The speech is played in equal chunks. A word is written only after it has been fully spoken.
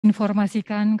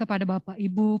Informasikan kepada Bapak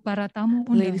Ibu para tamu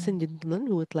Ladies undangan and gentlemen,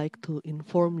 we would like to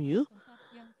inform you tempat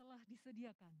yang telah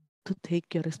disediakan. to take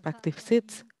your Sesaat respective lagi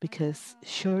seats because acara akan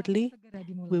shortly segera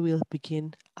we dimulai. will begin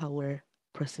our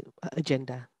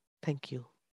agenda. Thank you.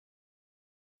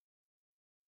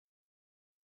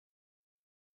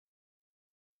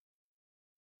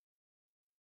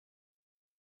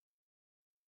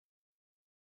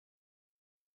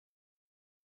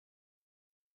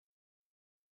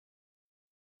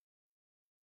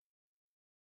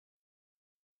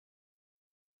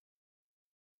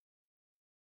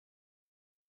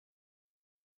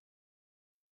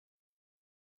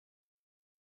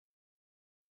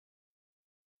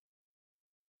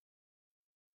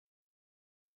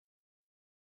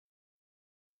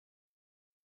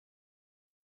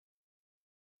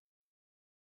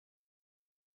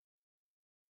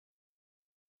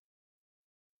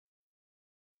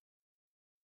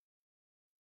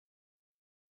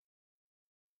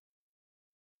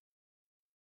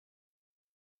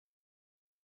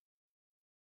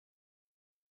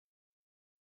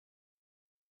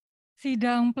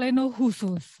 Sidang pleno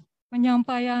khusus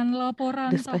penyampaian laporan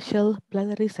The special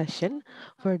plenary session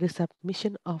for the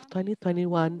submission of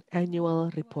 2021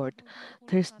 annual report,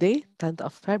 Thursday, 10th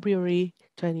of February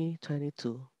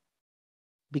 2022,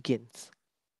 begins.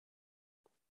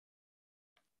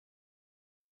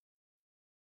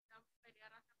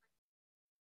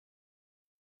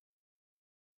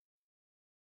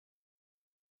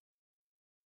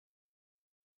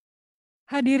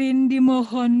 Hadirin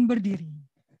dimohon berdiri.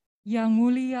 Yang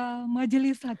mulia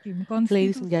Majelis Hakim Ladies and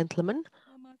Konstitusi gentlemen,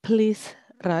 memasuki please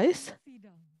ruang rise.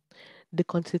 sidang. The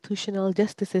constitutional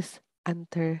justices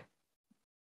enter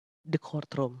the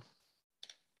courtroom.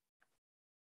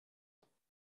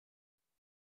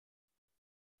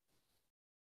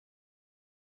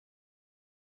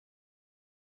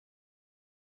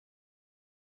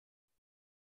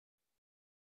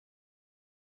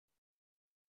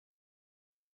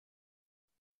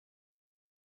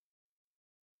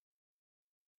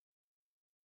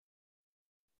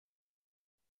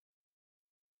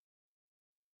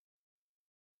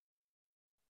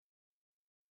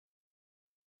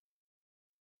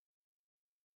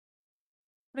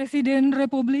 Presiden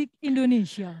Republik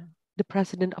Indonesia, The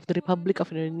President of the Republic of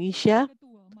Tuanku Indonesia,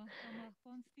 Ketua Mahkamah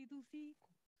Konstitusi,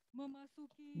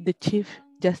 memasuki the Chief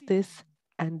ruang Justice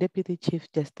sidang. and Deputy Chief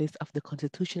Justice of the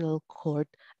Constitutional Court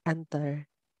enter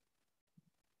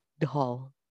the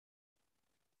hall.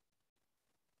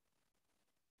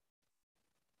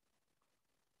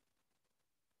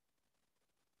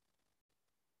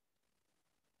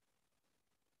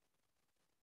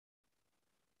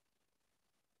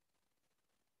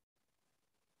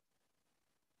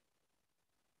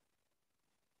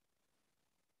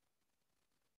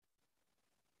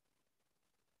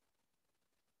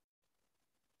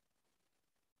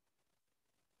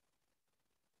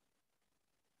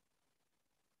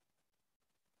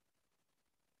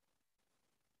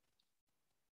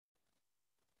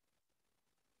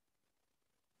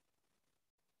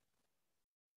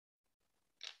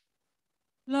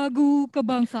 Lagu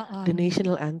Kebangsaan The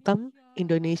national anthem,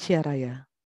 Indonesia Indonesia Raya.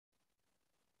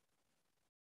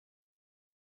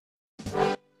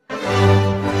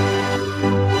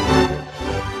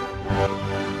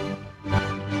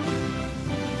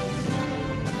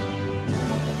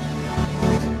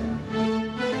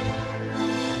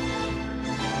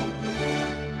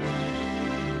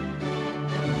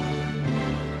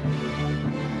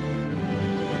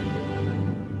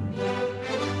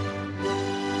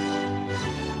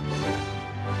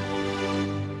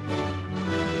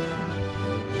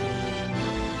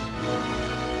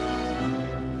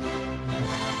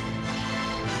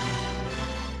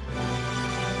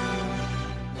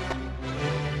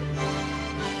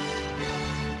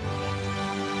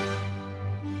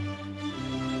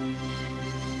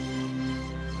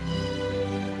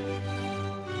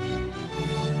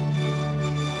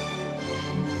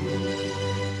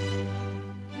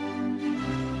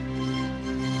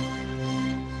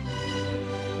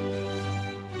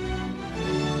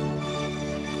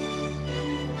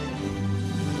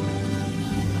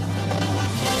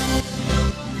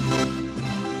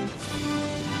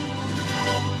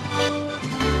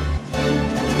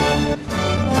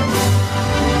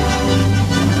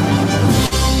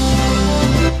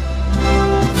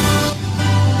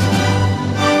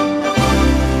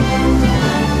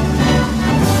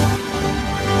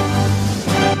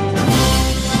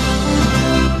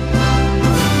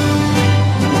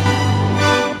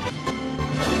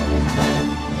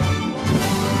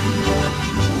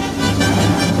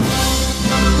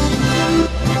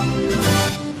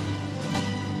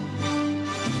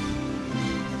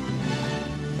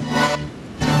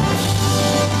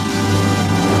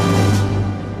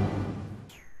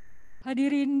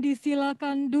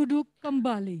 Silakan duduk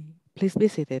kembali. Please be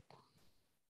seated.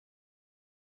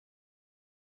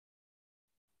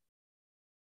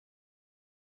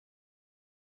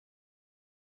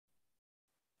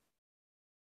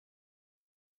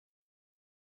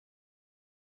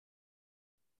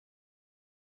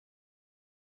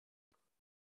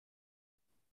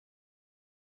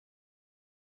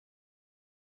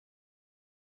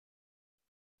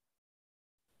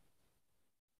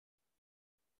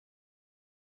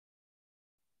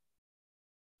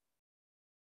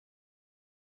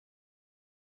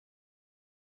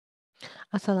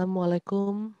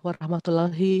 Assalamualaikum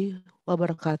warahmatullahi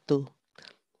wabarakatuh.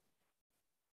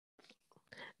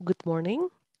 Good morning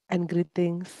and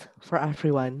greetings for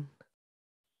everyone.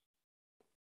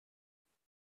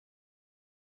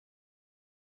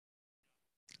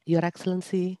 Your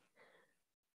Excellency,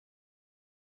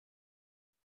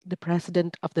 the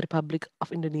President of the Republic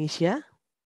of Indonesia,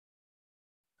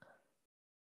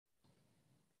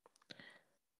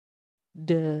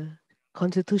 the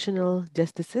constitutional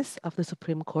justices of the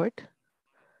Supreme Court,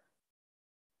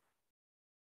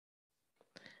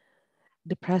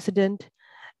 the President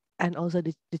and also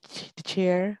the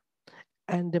Chair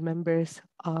and the members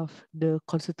of the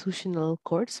constitutional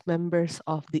courts, members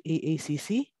of the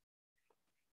AACC,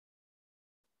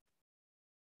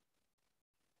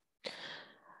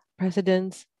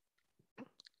 presidents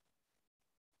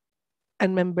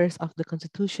and members of the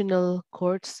constitutional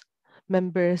courts,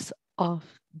 members of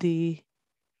the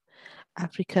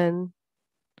African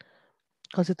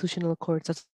Constitutional Courts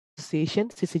Association,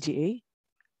 CCGA,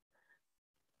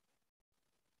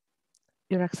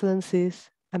 Your Excellencies,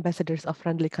 ambassadors of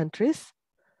friendly countries,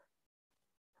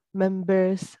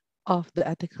 members of the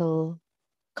Ethical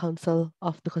Council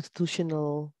of the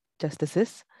Constitutional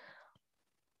Justices,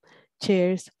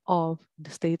 chairs of the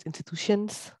state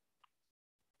institutions,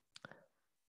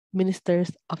 ministers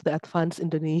of the Advanced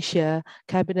Indonesia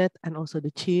Cabinet, and also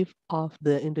the chief of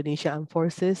the Indonesia Armed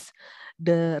Forces,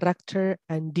 the rector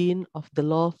and dean of the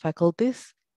law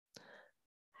faculties,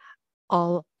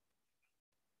 all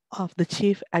of the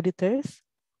chief editors,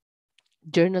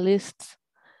 journalists,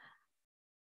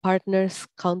 partners,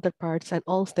 counterparts, and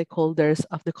all stakeholders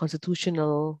of the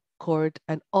Constitutional Court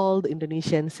and all the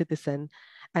Indonesian citizens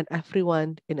and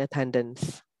everyone in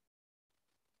attendance.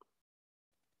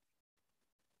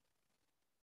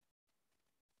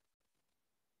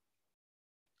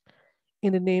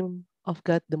 In the name of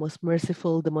God, the most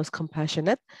merciful, the most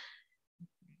compassionate,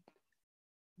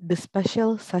 the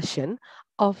special session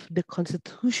of the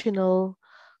Constitutional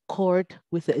Court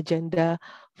with the agenda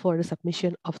for the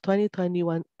submission of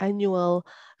 2021 annual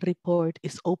report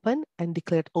is open and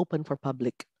declared open for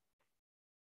public.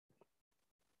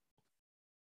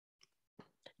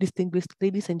 Distinguished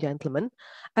ladies and gentlemen,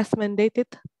 as mandated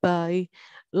by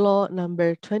Law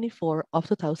number 24 of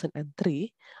 2003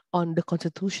 on the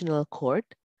Constitutional Court,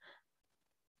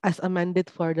 as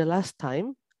amended for the last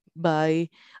time by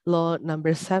Law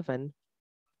number 7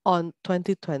 on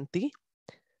 2020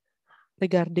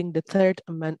 regarding the third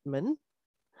amendment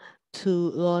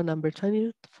to Law number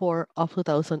 24 of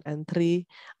 2003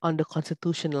 on the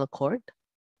Constitutional Court,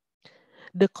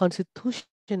 the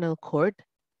Constitutional Court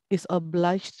is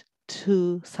obliged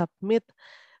to submit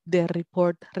their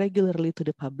report regularly to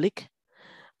the public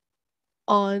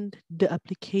on the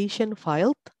application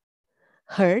filed,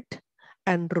 heard,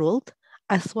 and ruled,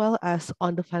 as well as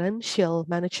on the financial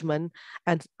management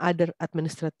and other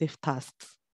administrative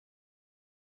tasks.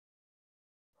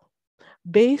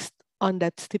 Based on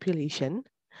that stipulation,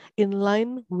 in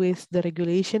line with the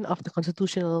regulation of the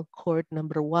Constitutional Court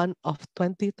number 1 of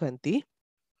 2020,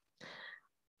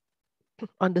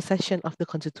 on the session of the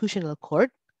Constitutional Court,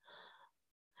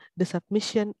 the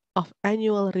submission of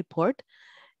annual report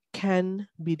can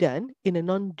be done in a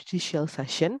non-judicial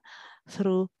session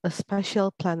through a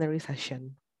special plenary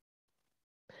session.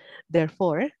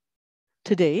 Therefore,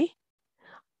 today,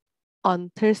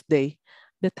 on Thursday,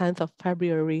 the 10th of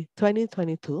February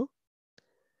 2022,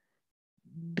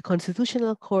 the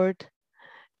Constitutional Court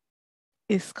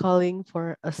is calling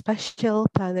for a special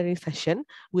plenary session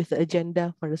with the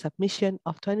agenda for the submission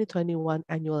of 2021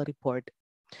 annual report.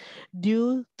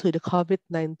 Due to the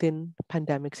COVID-19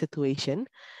 pandemic situation,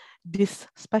 this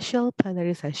special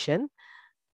plenary session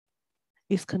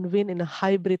is convened in a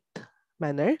hybrid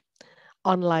manner,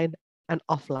 online and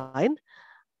offline,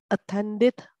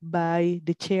 attended by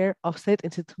the chair of state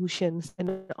institutions in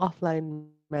an offline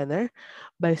manner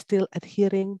by still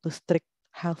adhering to strict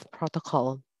health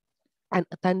protocol, and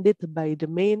attended by the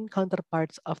main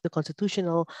counterparts of the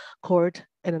Constitutional Court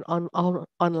in an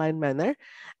online manner,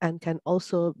 and can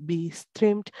also be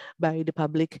streamed by the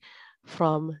public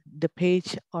from the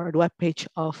page or the web page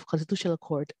of Constitutional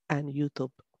Court and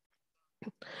YouTube.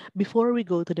 Before we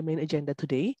go to the main agenda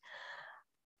today,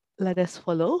 let us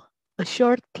follow a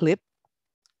short clip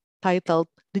titled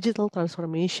Digital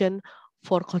Transformation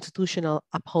for Constitutional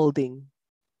Upholding.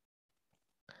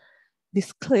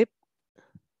 This clip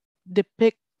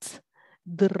depicts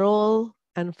the role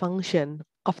and function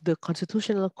of the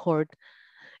Constitutional Court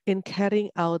in carrying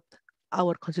out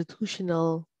our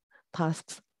constitutional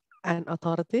tasks and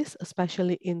authorities,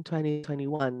 especially in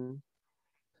 2021.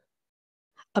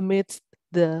 Amidst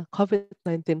the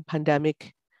COVID-19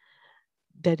 pandemic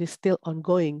that is still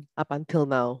ongoing up until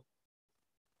now.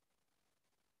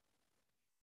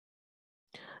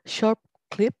 Short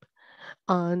clip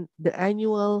on the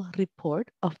annual report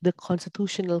of the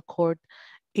Constitutional Court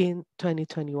in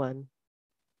 2021.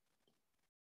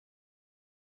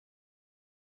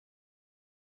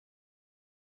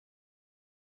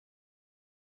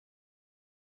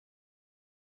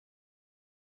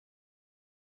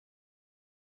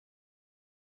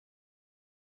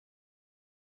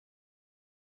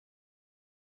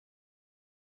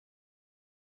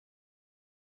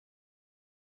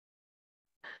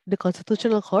 The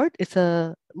Constitutional Court is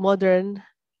a modern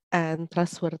and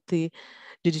trustworthy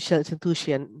judicial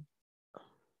institution.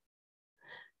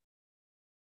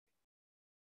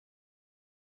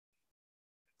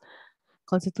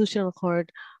 Constitutional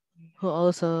Court who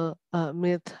also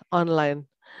meet online,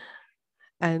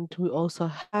 and we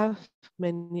also have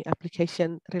many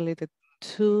applications related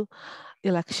to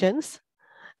elections,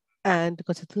 and the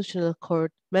Constitutional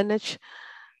Court manage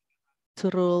to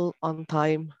rule on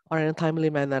time or in a timely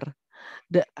manner.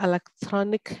 The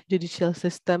electronic judicial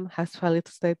system has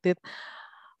facilitated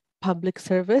public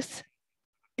service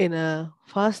in a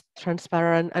fast,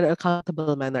 transparent, and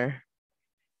accountable manner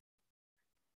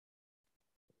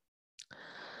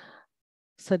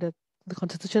so that the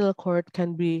Constitutional Court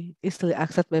can be easily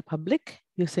accessed by public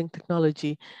using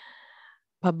technology.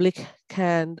 Public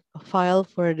can file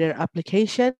for their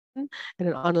application in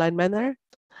an online manner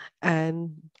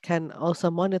and can also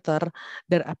monitor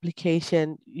their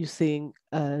application using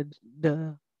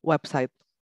the website.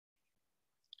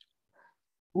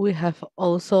 We have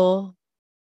also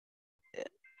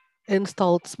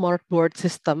installed smart board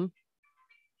system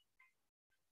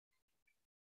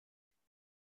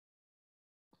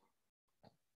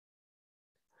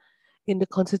in the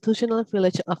constitutional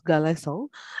village of Galesong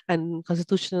and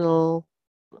constitutional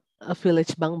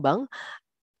village Bangbang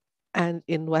and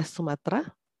in West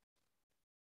Sumatra.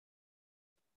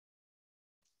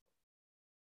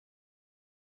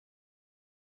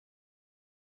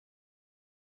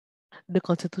 The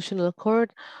Constitutional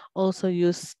Court also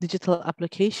use digital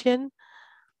application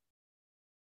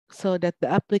so that the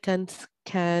applicants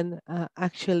can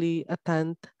actually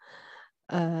attend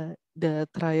the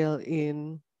trial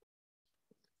in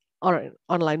or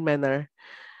online manner.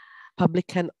 Public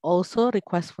can also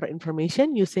request for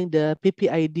information using the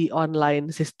PPID online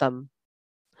system.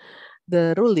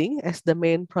 The ruling as the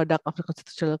main product of the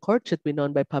Constitutional Court should be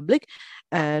known by public,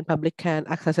 and public can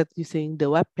access it using the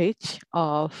web page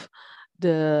of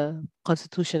the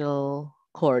Constitutional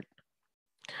Court.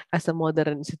 As a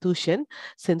modern institution,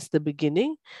 since the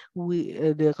beginning,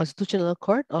 the Constitutional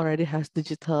Court already has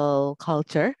digital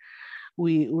culture.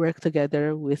 We work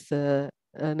together with the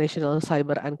National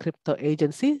Cyber and Crypto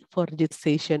Agency for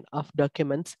digitization of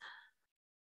documents,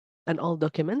 and all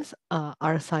documents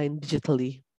are signed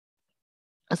digitally.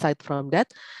 Aside from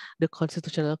that, the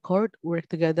Constitutional Court worked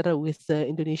together with the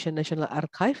Indonesian National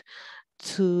Archive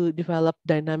to develop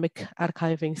dynamic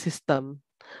archiving system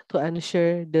to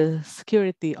ensure the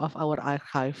security of our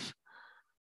archive.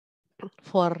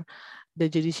 For the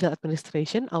judicial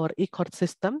administration, our e-court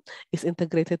system is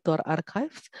integrated to our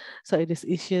archives, so it is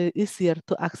easier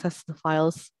to access the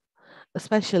files,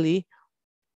 especially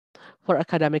for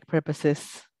academic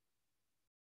purposes.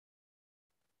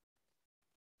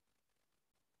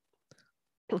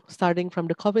 Starting from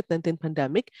the COVID-19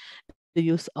 pandemic, the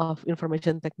use of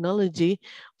information technology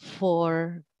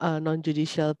for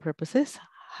non-judicial purposes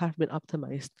have been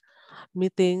optimized.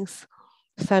 Meetings,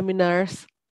 seminars,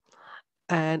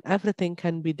 and everything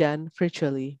can be done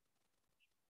virtually.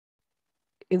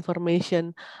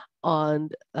 Information on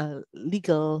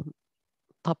legal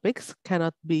topics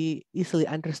cannot be easily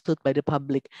understood by the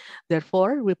public.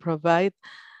 Therefore, we provide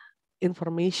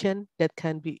information that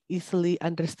can be easily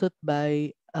understood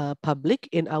by public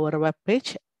in our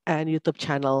webpage and YouTube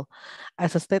channel.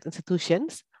 As a state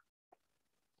institutions,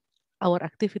 our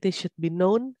activities should be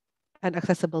known and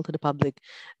accessible to the public.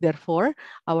 Therefore,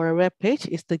 our webpage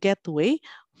is the gateway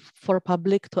for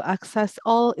public to access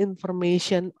all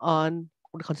information on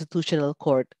the Constitutional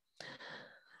Court.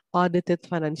 Audited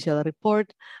financial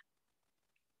report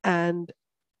and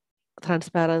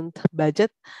transparent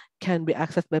budget can be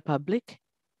accessed by public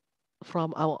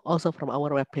from our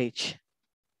webpage.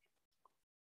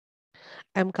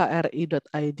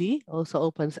 mkri.id also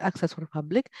opens access for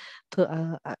public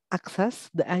to access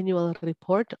the annual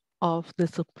report of the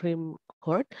Supreme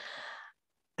Court.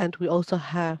 And we also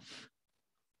have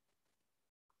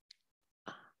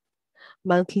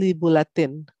monthly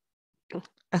bulletin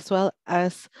as well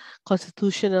as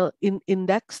constitutional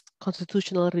indexed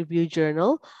constitutional review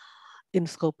journal in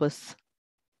Scopus.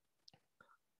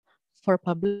 For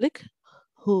public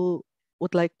who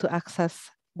would like to access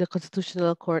the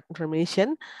Constitutional Court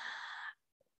information,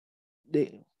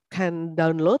 they can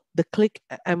download the Click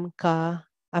MK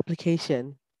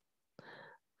application.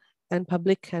 And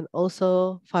public can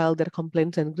also file their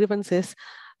complaints and grievances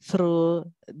through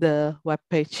the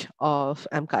webpage of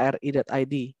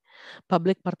mkri.id.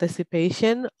 Public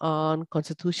participation on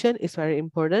constitution is very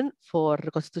important for the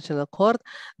Constitutional Court.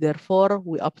 Therefore,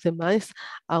 we optimize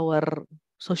our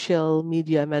social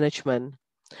media management.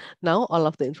 Now, all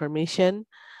of the information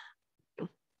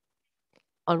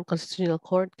on Constitutional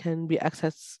Court can be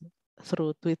accessed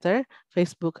through Twitter,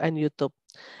 Facebook, and YouTube.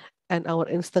 And our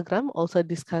Instagram also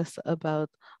discuss about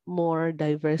more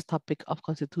diverse topic of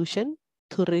constitution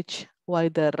to reach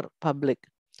wider public.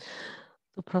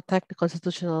 To protect the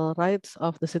constitutional rights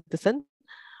of the citizen,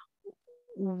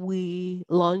 we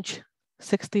launch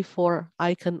 64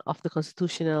 icon of the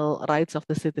constitutional rights of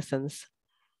the citizens.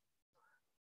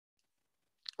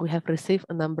 We have received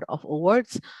a number of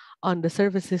awards on the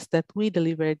services that we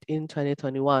delivered in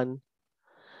 2021.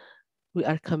 We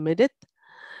are committed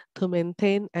to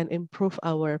maintain and improve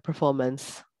our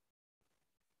performance.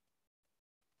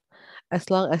 As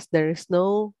long as there is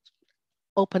no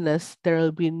openness, there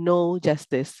will be no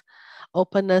justice.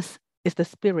 Openness is the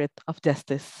spirit of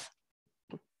justice.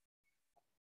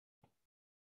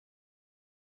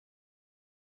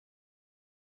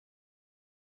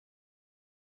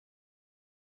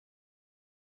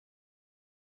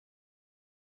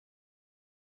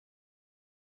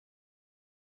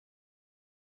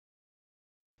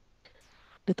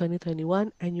 The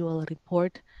 2021 annual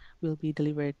report will be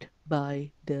delivered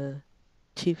by the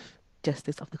Chief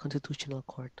Justice of the Constitutional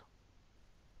Court.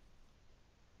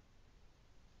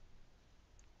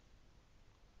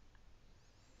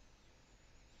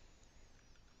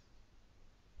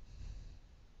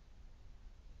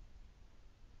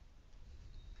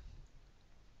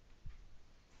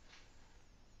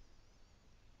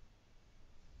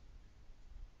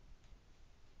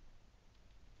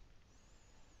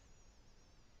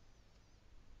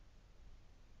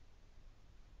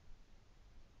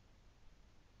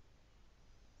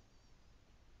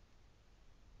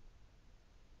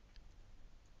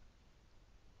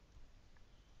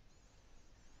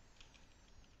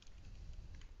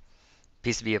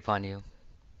 Peace be upon you,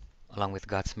 along with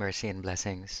God's mercy and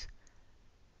blessings.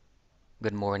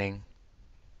 Good morning,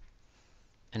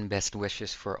 and best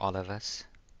wishes for all of us.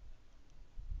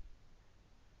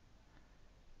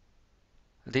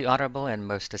 The Honorable and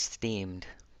most esteemed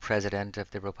President of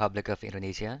the Republic of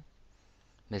Indonesia,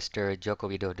 Mr. Joko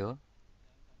Widodo,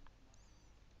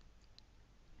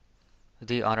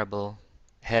 the Honorable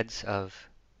Heads of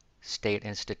State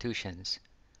Institutions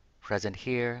present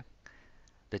here,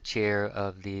 the Chair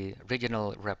of the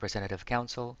Regional Representative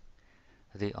Council,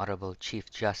 the Honorable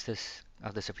Chief Justice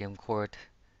of the Supreme Court,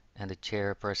 and the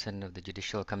Chairperson of the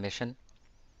Judicial Commission,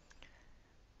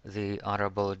 the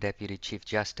Honorable Deputy Chief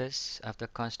Justice of the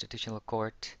Constitutional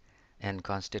Court and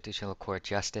Constitutional Court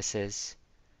Justices,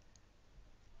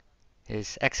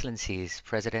 His Excellencies,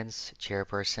 Presidents,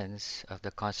 Chairpersons of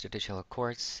the Constitutional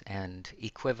Courts and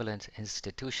equivalent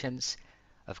institutions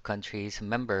of countries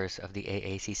members of the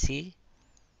AACC,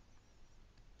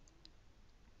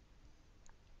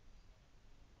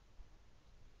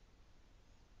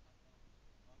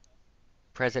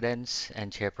 Presidents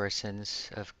and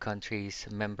Chairpersons of countries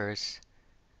members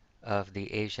of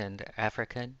the Asian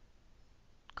African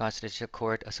Constitutional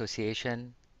Court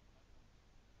Association,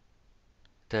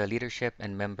 the leadership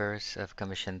and members of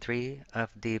Commission 3 of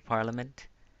the Parliament,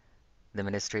 the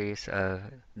ministers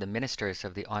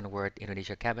of the Onward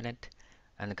Indonesia Cabinet,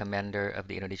 and the Commander of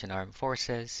the Indonesian Armed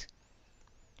Forces,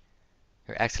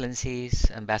 Your Excellencies,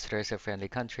 ambassadors of friendly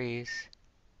countries,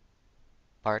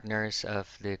 partners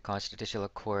of the Constitutional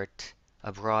Court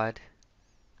abroad,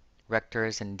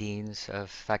 rectors and deans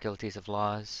of faculties of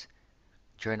laws,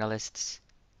 journalists,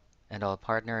 and all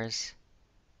partners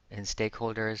and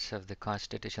stakeholders of the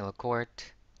Constitutional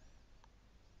Court,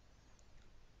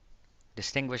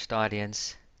 distinguished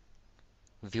audience,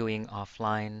 viewing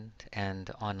offline and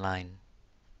online.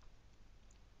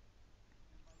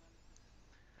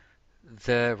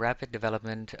 The rapid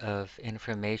development of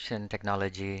information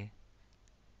technology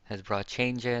has brought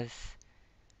changes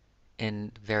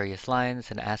in various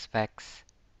lines and aspects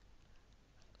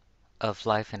of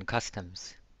life and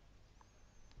customs.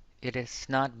 It has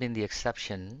not been the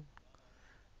exception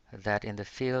that in the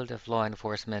field of law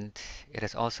enforcement, it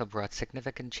has also brought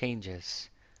significant changes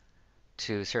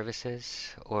to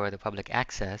services or the public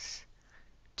access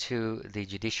to the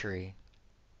judiciary.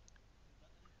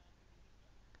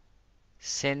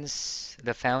 Since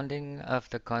the founding of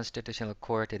the Constitutional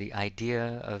Court, the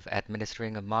idea of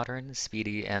administering a modern,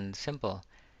 speedy, and simple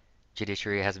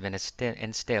judiciary has been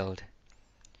instilled.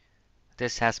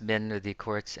 This has been the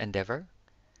court's endeavor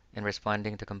in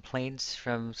responding to complaints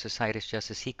from society's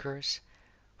justice seekers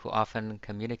who often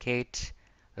communicate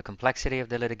the complexity of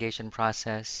the litigation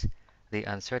process, the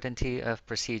uncertainty of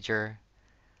procedure,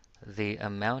 the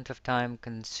amount of time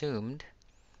consumed,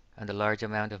 and the large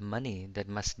amount of money that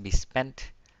must be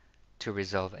spent to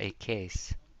resolve a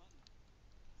case.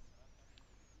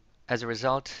 As a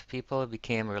result, people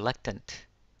became reluctant,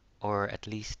 or at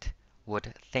least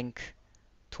would think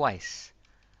twice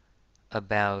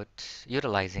about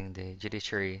utilizing the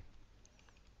judiciary.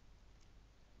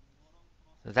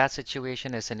 That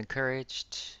situation has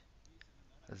encouraged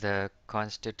the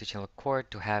Constitutional Court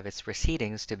to have its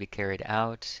proceedings to be carried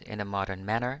out in a modern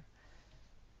manner,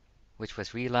 which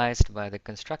was realized by the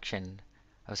construction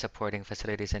of supporting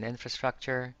facilities and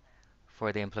infrastructure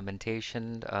for the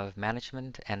implementation of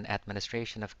management and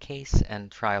administration of case and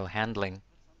trial handling.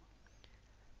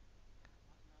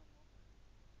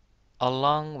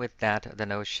 Along with that, the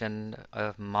notion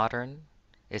of modern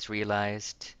is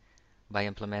realized by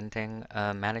implementing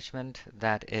a management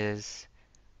that is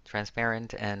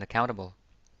transparent and accountable.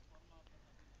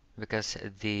 Because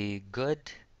the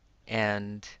good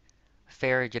and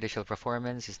fair judicial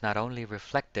performance is not only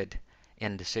reflected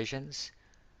in decisions,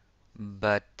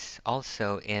 but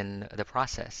also in the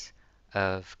process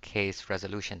of case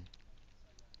resolution.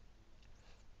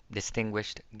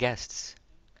 Distinguished guests,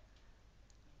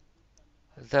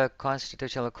 the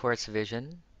Constitutional Court's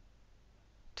vision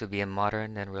to be a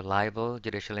modern and reliable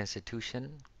judicial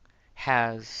institution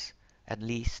has at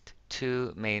least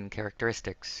two main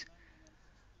characteristics.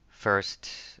 First,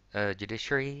 a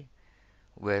judiciary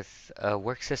with a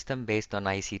work system based on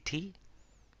ICT,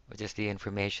 which is the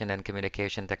information and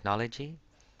communication technology.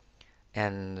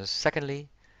 And secondly,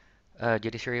 a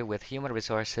judiciary with human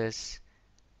resources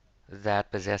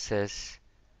that possesses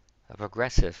a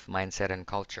progressive mindset and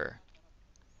culture.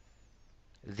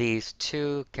 These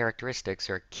two characteristics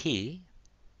are key,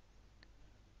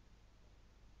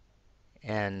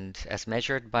 and as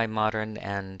measured by modern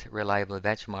and reliable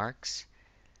benchmarks,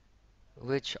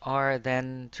 which are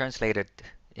then translated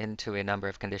into a number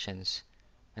of conditions,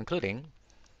 including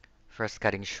first,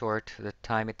 cutting short the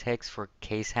time it takes for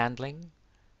case handling.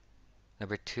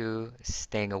 Number two,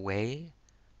 staying away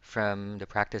from the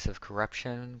practice of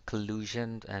corruption,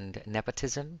 collusion, and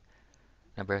nepotism.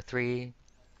 Number three,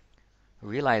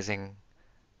 realizing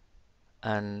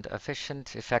an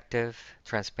efficient, effective,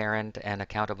 transparent, and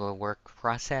accountable work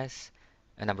process.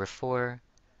 And number four,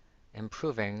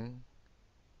 improving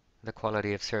the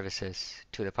quality of services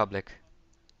to the public.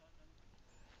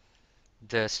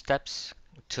 The steps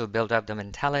to build up the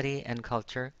mentality and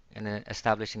culture in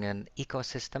establishing an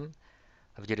ecosystem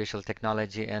of judicial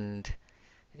technology and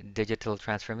digital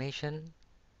transformation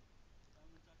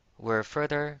were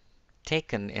further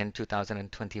taken in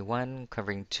 2021,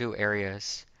 covering two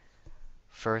areas.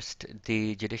 First,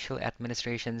 the Judicial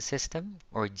Administration System,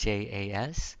 or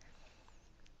JAS,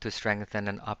 to strengthen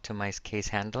and optimize case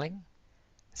handling.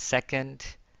 Second,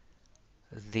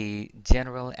 the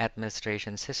General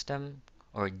Administration System,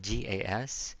 or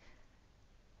GAS,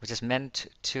 which is meant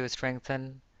to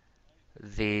strengthen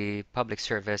the public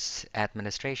service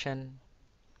administration,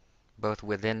 both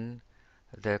within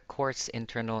the court's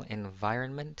internal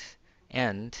environment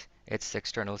and its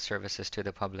external services to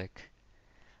the public.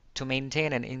 To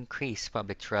maintain and increase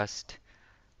public trust,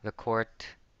 the court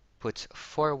puts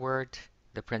forward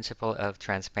the principle of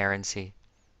transparency.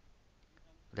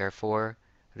 Therefore,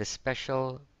 the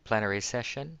special plenary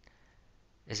session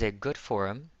is a good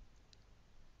forum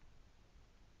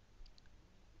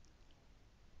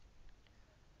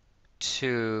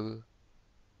to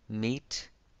meet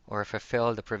or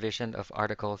fulfill the provision of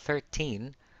Article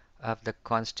 13 of the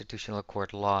Constitutional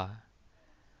Court law,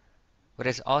 but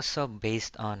is also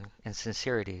based on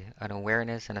sincerity, an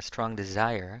awareness, and a strong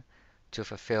desire to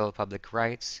fulfill public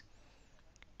rights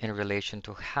in relation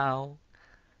to how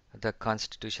The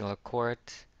Constitutional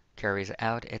Court carries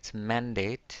out its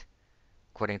mandate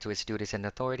according to its duties and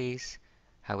authorities,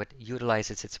 how it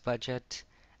utilizes its budget,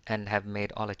 and have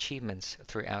made all achievements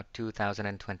throughout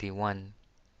 2021.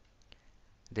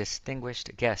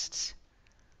 Distinguished guests,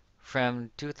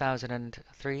 from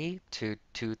 2003 to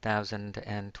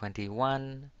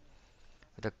 2021,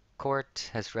 the court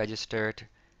has registered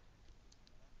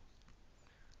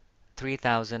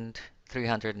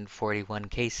 3,341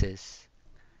 cases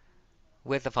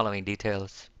with the following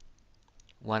details: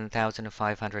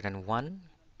 1,501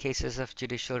 cases of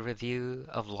judicial review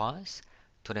of laws,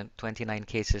 29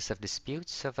 cases of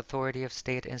disputes of authority of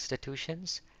state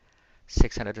institutions,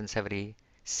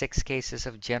 676 cases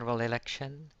of general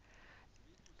election,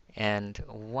 and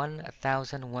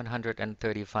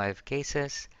 1,135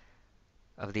 cases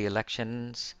of the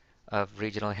elections of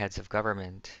regional heads of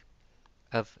government.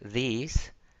 Of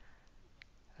these,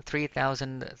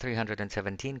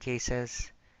 3,317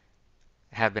 cases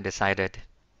have been decided.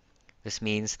 This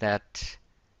means that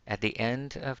at the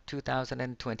end of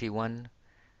 2021,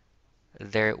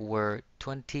 there were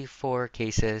 24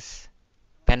 cases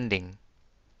pending.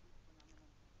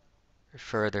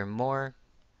 Furthermore,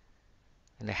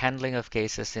 in the handling of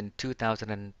cases in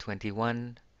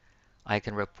 2021, I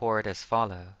can report as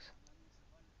follows.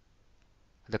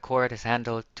 The court has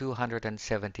handled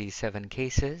 277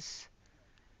 cases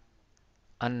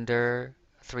under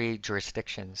 3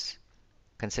 jurisdictions,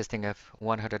 consisting of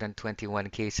 121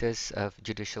 cases of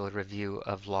judicial review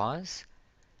of laws,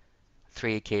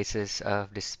 3 cases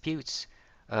of disputes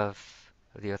of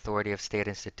the authority of state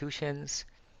institutions,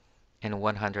 and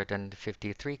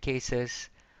 153 cases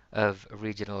of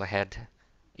regional head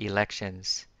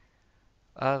elections.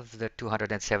 Of the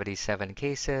 277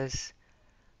 cases,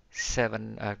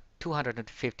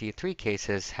 253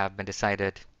 cases have been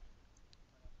decided.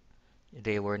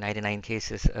 They were 99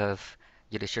 cases of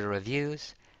judicial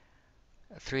reviews,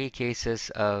 3 cases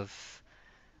of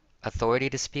authority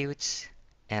disputes,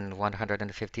 and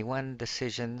 151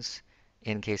 decisions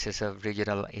in cases of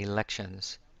regional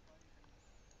elections.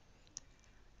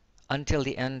 Until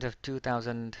the end of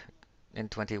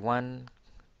 2021,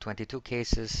 22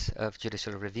 cases of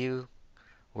judicial review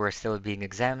were still being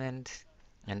examined,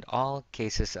 and all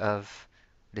cases of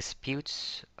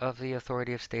disputes of the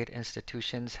authority of state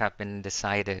institutions have been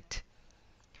decided.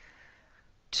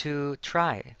 To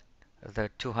try the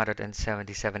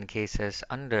 277 cases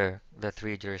under the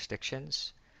 3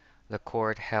 jurisdictions, the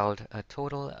court held a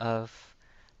total of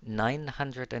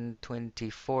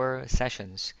 924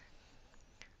 sessions,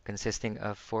 consisting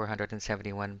of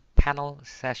 471 panel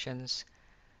sessions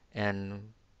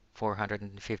and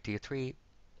 453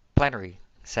 plenary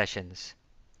sessions.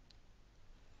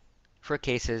 For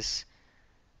cases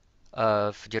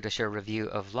of judicial review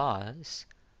of laws,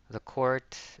 the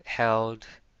court held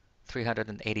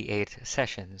 388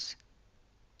 sessions.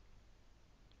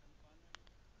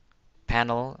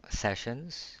 Panel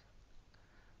sessions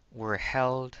were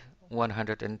held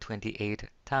 128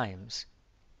 times.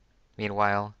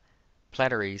 Meanwhile,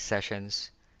 plenary sessions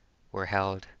were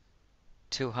held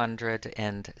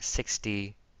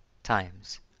 260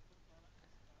 times.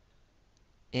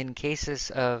 In cases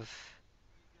of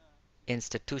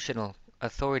institutional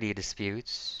authority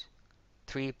disputes,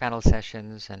 3 panel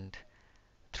sessions and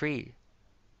 3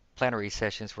 plenary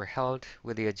sessions were held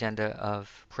with the agenda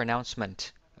of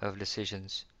pronouncement of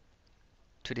decisions.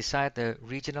 To decide the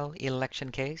regional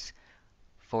election case,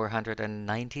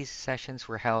 490 sessions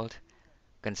were held,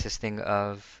 consisting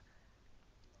of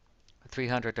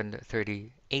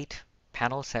 338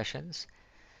 panel sessions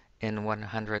and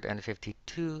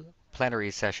 152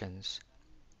 plenary sessions.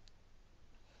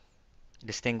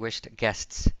 Distinguished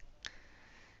guests,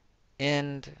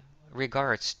 in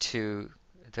regards to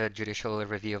the judicial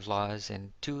review of laws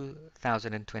in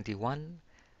 2021,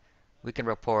 we can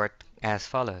report as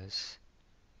follows.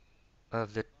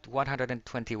 Of the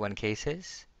 121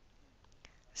 cases,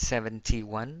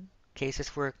 71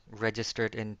 cases were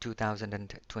registered in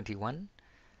 2021,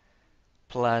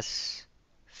 plus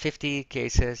 50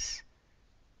 cases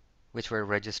which were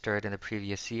registered in the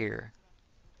previous year.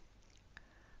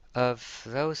 Of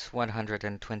those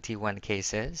 121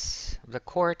 cases, the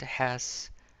court has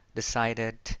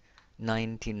decided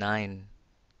 99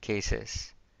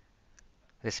 cases.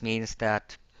 This means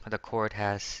that the court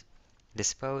has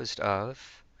disposed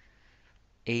of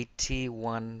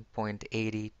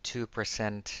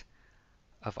 81.82%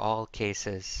 of all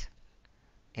cases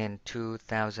in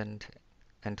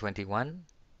 2021,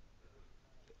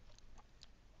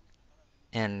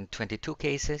 and 22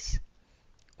 cases,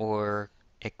 or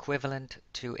equivalent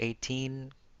to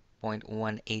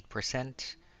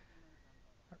 18.18%,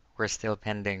 were still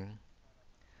pending.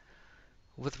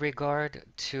 With regard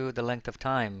to the length of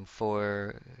time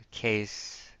for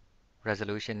case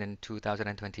resolution in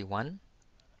 2021,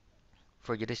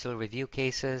 for judicial review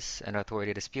cases and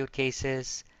authority dispute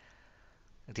cases,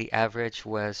 the average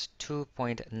was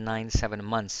 2.97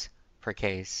 months per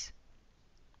case.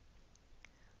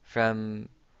 From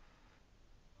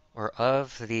or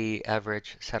of the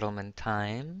average settlement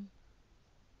time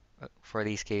for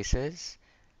these cases,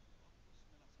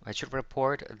 I should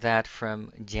report that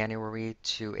from January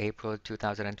to April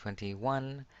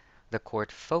 2021, the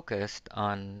court focused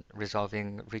on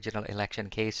resolving regional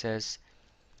election cases,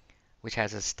 which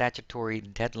has a statutory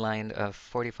deadline of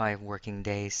 45 working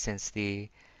days since the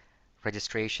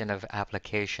registration of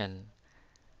application.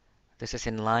 This is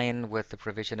in line with the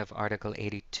provision of Article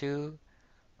 82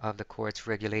 of the Court's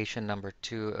Regulation Number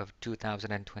 2 of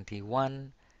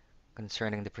 2021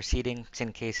 concerning the proceedings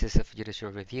in cases of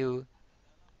judicial review,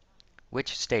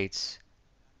 which states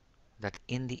that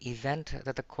in the event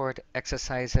that the court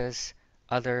exercises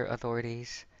other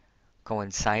authorities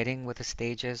coinciding with the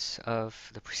stages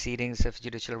of the proceedings of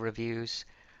judicial reviews,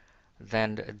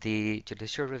 then the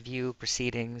judicial review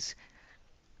proceedings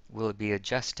will be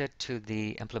adjusted to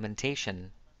the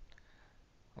implementation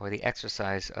or the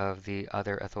exercise of the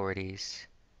other authorities.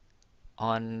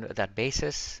 On that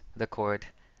basis, the court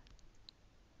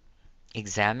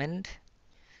examined,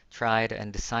 tried,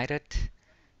 and decided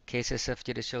cases of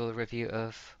judicial review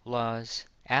of laws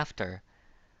after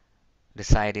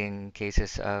deciding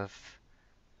cases of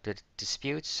the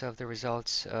disputes of the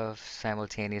results of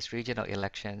simultaneous regional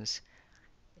elections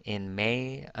in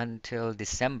May until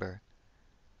December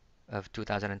of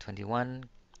 2021,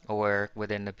 or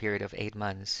within a period of 8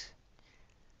 months.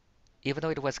 Even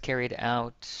though it was carried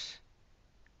out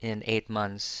in 8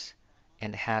 months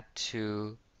and had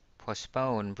to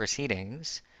postpone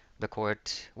proceedings, the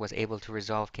court was able to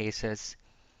resolve cases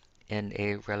in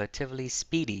a relatively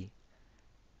speedy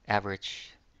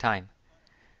average time.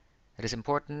 It is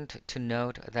important to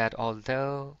note that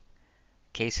although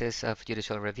cases of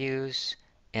judicial reviews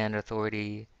and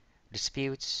authority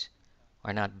disputes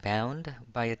are not bound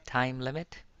by a time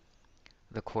limit,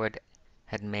 the court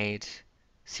had made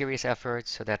serious efforts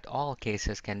so that all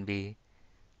cases can be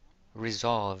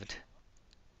resolved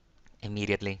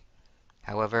immediately.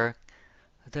 However,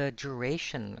 the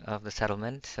duration of the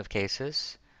settlement of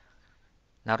cases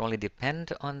not only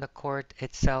depend on the court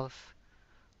itself,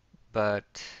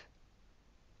 but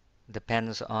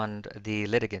depends on the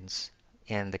litigants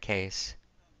in the case.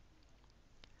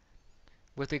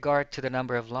 With regard to the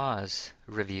number of laws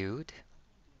reviewed,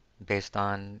 based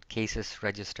on cases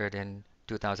registered in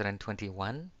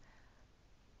 2021,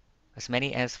 as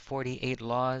many as 48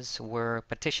 laws were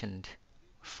petitioned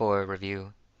for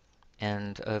review,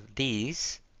 and of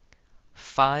these,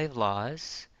 5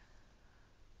 laws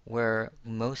were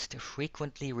most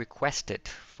frequently requested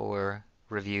for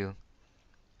review.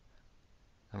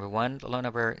 Number 1, Law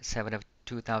Number 7 of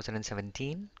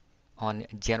 2017 on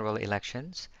general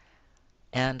elections,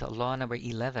 and Law Number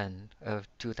 11 of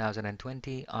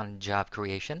 2020 on job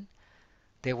creation.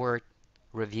 They were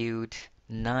reviewed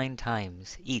 9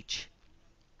 times each.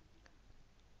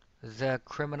 The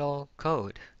Criminal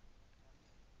Code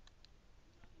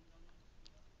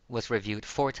was reviewed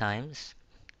 4 times,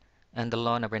 and the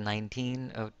Law Number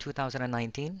 19 of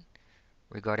 2019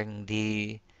 regarding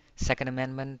the Second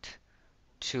Amendment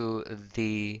to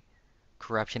the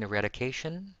Corruption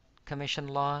Eradication Commission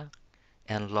Law,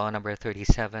 and Law Number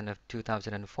 37 of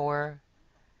 2004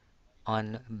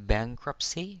 on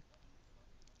bankruptcy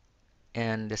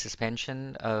and the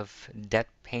suspension of debt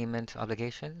payment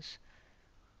obligations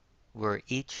were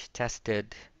each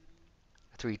tested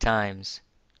 3 times.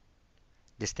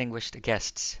 Distinguished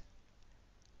guests.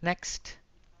 Next,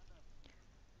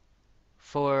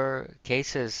 for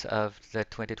cases of the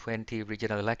 2020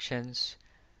 regional elections,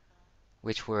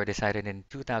 which were decided in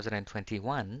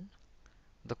 2021,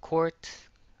 the court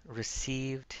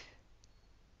received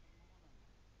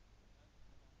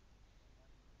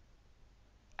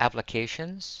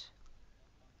applications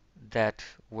that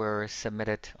were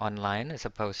submitted online as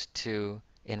opposed to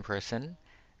in person.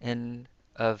 And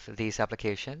of these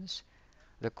applications,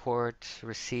 the court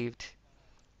received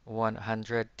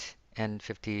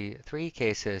 153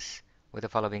 cases with the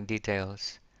following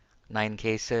details: 9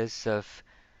 cases of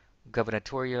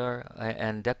gubernatorial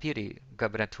and deputy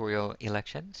gubernatorial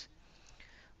elections,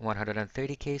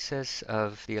 130 cases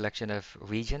of the election of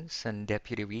regents and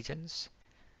deputy regents,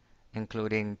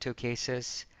 including 2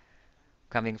 cases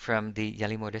coming from the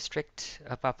Yalimo district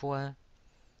of Papua,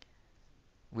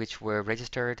 which were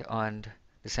registered on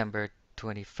December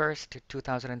 21st,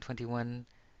 2021,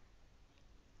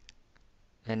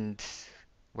 and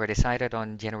were decided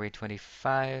on January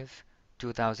 25,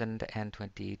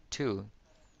 2022,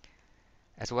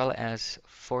 as well as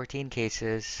 14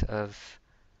 cases of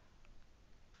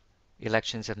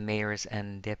elections of mayors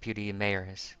and deputy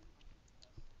mayors.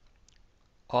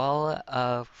 All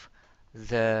of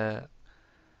the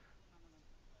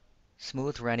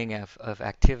smooth running of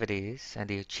activities and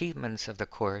the achievements of the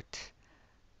court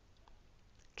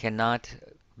cannot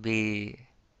be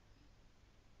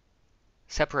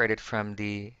separated from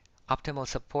the optimal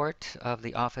support of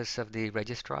the Office of the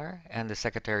Registrar and the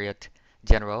Secretariat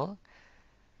General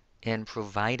in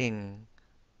providing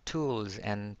tools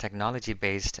and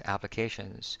technology-based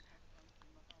applications.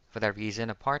 For that reason,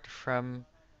 apart from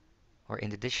or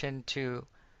in addition to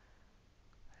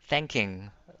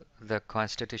thanking the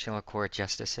Constitutional Court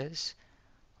justices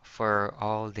for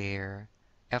all their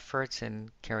efforts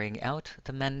in carrying out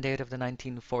the mandate of the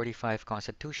 1945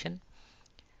 Constitution,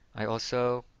 I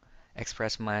also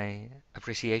express my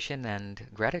appreciation and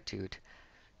gratitude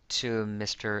to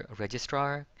Mr.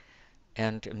 Registrar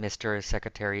and Mr.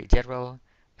 Secretary General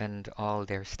and all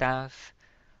their staff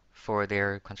for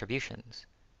their contributions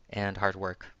and hard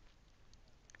work.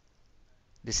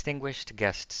 Distinguished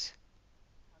guests,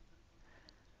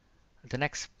 the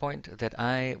next point that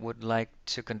I would like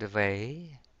to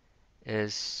convey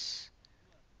is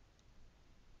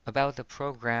about the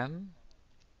program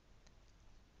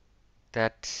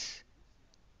that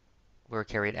were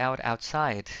carried out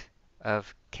outside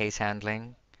of case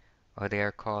handling, or they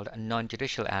are called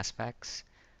non-judicial aspects,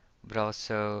 but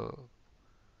also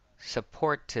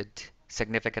supported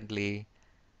significantly,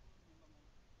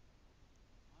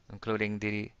 including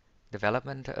the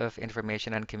development of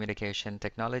information and communication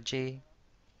technology,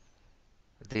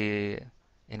 the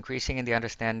increasing in the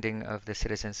understanding of the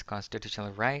citizens'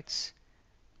 constitutional rights,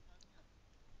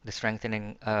 the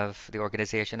strengthening of the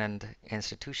organization and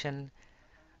institution,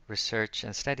 research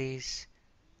and studies,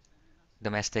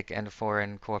 domestic and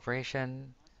foreign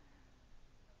cooperation,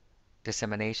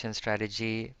 dissemination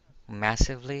strategy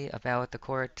massively about the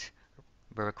court,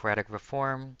 bureaucratic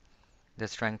reform, the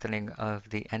strengthening of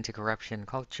the anti-corruption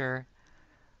culture,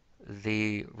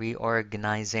 the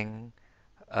reorganizing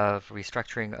of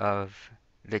restructuring of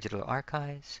digital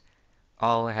archives,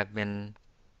 all have been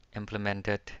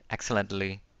implemented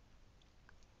excellently.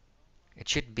 It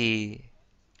should be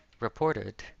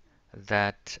reported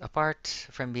that apart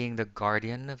from being the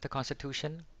guardian of the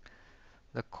Constitution,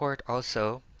 the court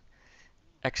also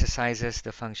exercises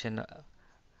the function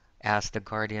as the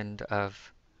guardian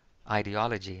of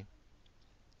ideology.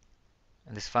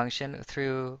 And this function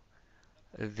through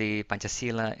the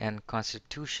Pancasila and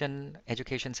Constitution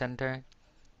Education Center,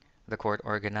 the court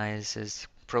organizes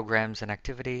programs and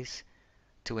activities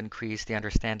to increase the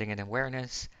understanding and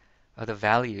awareness of the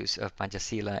values of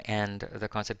Pancasila and the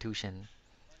Constitution.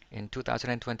 In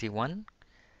 2021,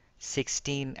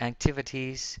 16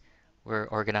 activities were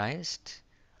organized.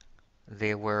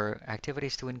 They were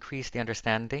activities to increase the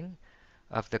understanding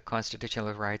of the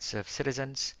constitutional rights of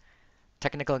citizens,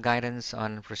 technical guidance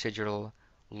on procedural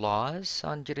laws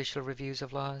on judicial reviews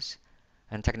of laws,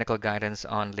 and technical guidance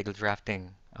on legal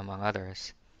drafting, among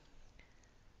others.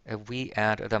 If we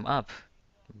add them up,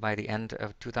 by the end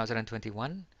of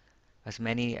 2021, as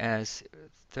many as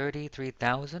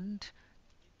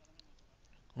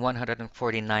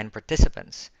 33,149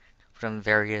 participants from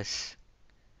various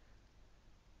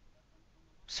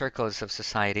circles of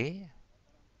society.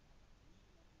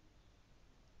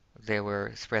 They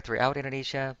were spread throughout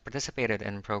Indonesia, participated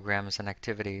in programs and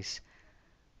activities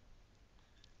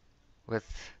with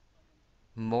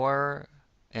more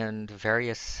and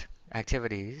various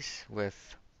activities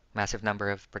with massive number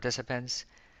of participants.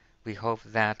 We hope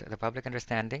that the public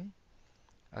understanding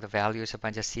of the values of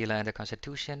Pancasila and the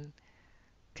Constitution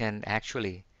can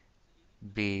actually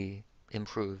be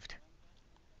improved.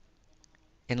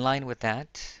 In line with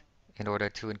that, in order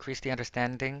to increase the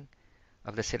understanding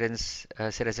of the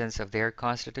citizens of their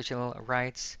constitutional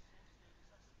rights,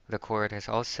 the court has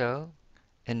also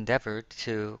endeavored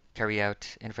to carry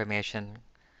out information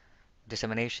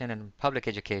dissemination and public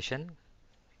education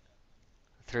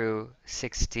through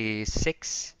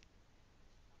 66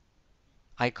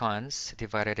 icons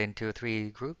divided into three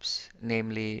groups,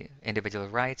 namely individual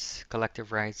rights,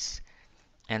 collective rights,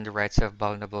 and the rights of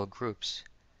vulnerable groups.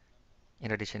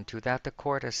 In addition to that, the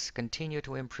court has continued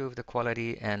to improve the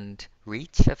quality and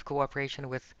reach of cooperation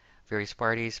with various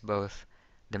parties, both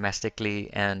domestically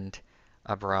and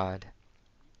abroad.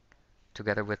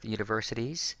 Together with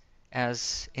universities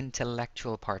as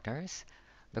intellectual partners,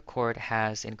 the court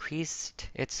has increased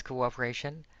its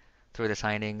cooperation through the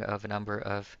signing of a number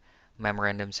of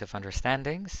memorandums of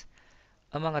understandings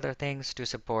among other things, to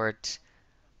support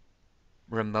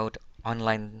remote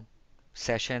online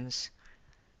sessions,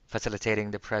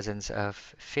 facilitating the presence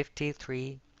of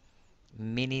 53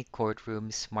 mini courtroom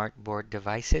smartboard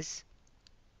devices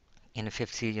in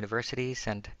 50 universities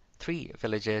and 3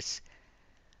 villages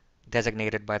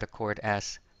designated by the court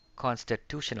as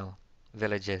constitutional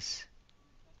villages.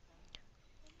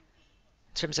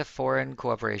 In terms of foreign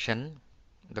cooperation,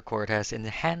 the court has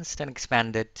enhanced and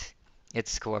expanded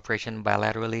its cooperation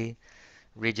bilaterally,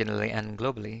 regionally, and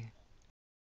globally.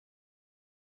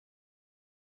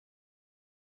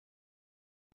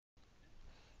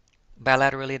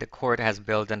 Bilaterally, the court has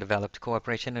built and developed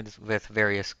cooperation with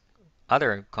various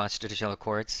other constitutional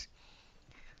courts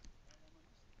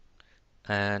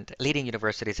and leading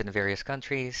universities in various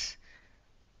countries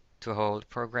to hold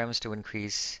programs to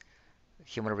increase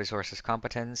human resources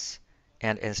competence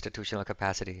and institutional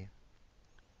capacity.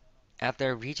 At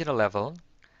the regional level,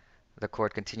 the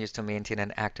court continues to maintain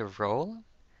an active role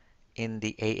in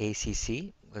the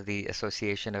AACC, the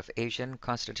Association of Asian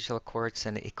Constitutional Courts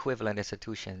and Equivalent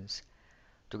Institutions,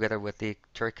 together with the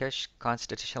Turkish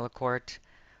Constitutional Court,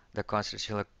 the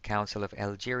Constitutional Council of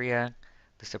Algeria,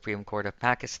 the Supreme Court of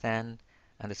Pakistan,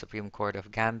 and the Supreme Court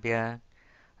of Gambia.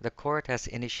 The court has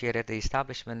initiated the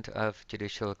establishment of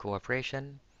judicial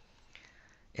cooperation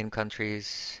in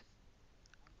countries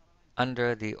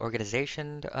under the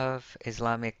Organization of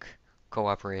Islamic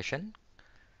Cooperation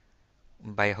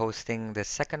by hosting the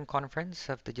second conference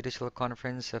of the Judicial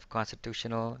Conference of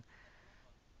Constitutional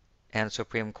and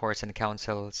Supreme Courts and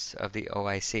Councils of the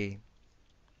OIC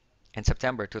in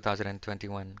September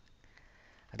 2021.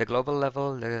 At the global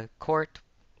level, the court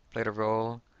played a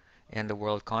role in the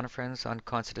World Conference on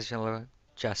Constitutional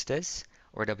Justice,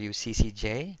 or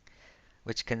WCCJ,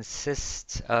 which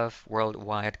consists of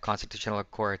worldwide constitutional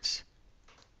courts.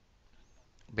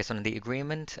 Based on the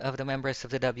agreement of the members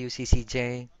of the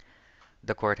WCCJ,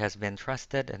 the court has been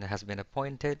trusted and has been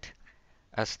appointed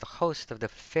as the host of the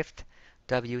 5th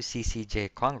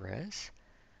WCCJ Congress,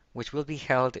 which will be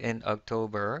held in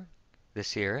October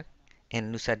this year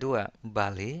in Nusa Dua,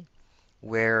 Bali,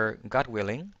 where, God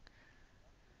willing,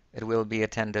 it will be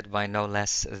attended by no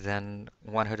less than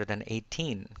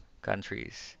 118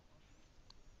 countries.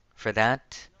 For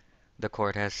that, the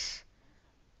court has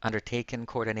undertaken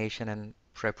coordination and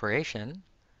preparation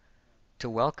to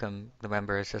welcome the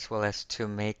members as well as to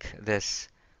make this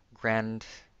grand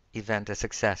event a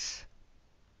success.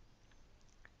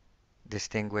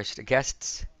 Distinguished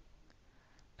guests,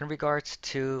 in regards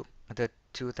to the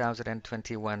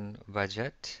 2021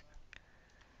 budget,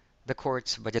 the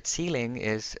court's budget ceiling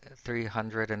is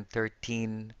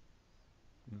 313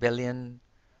 billion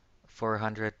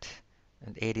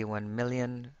 481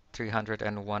 million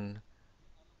 301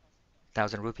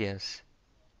 thousand rupees.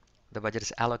 The budget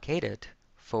is allocated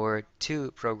for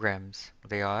 2 programs.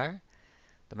 They are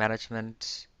the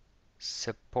Management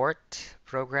Support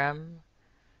Program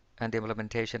and the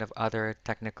implementation of other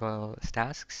technical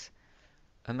tasks,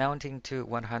 amounting to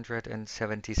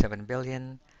 177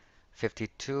 billion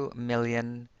 52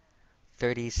 million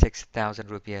 36,000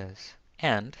 rupees,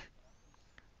 and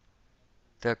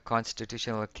the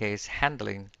Constitutional Case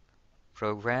Handling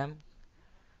Program,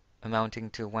 amounting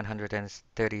to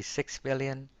 136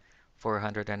 billion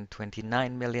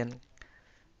 429 million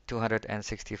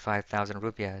 265,000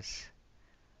 rupees.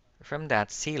 From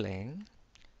that ceiling,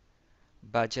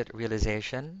 budget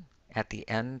realization at the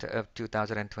end of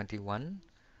 2021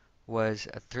 was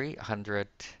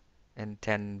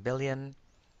 310 billion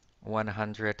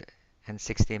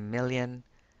 160 million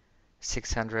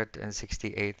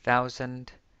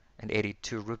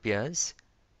 668,082 rupees,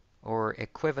 or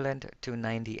equivalent to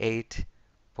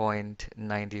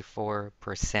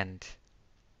 98.94%.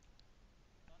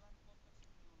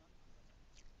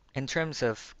 In terms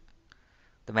of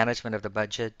the management of the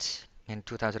budget in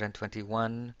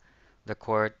 2021, the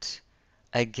court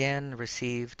again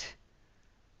received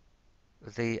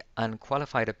the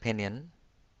unqualified opinion.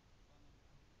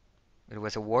 It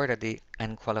was awarded the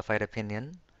unqualified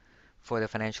opinion for the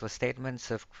financial statements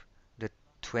of the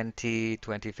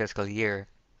 2020 fiscal year.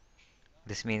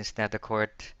 This means that the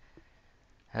court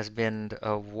has been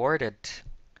awarded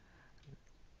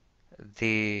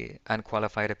the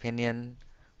unqualified opinion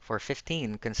for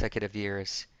 15 consecutive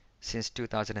years since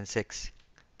 2006.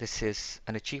 This is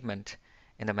an achievement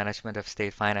in the management of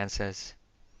state finances.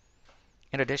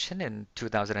 In addition, in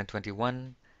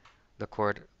 2021, the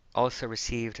court also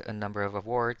received a number of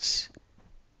awards,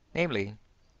 namely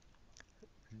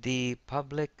the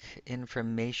Public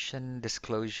Information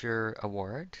Disclosure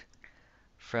Award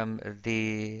from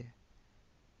the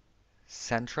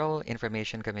Central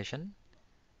Information Commission,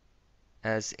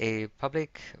 as a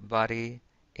public body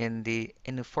in the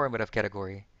informative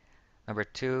category. Number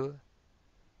two,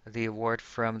 the award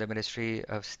from the Ministry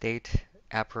of State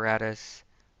Apparatus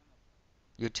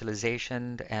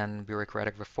Utilization and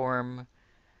Bureaucratic Reform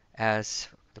as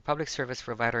the public service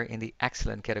provider in the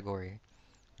excellent category.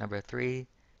 Number three,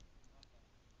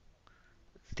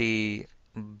 the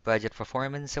Budget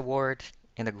Performance Award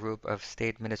in the group of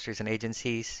state ministries and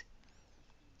agencies,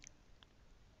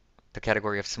 the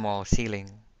category of small ceiling.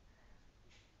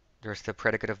 There's the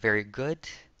predicate of very good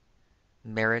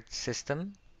merit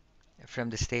system from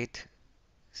the State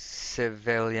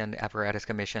Civilian Apparatus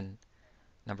Commission.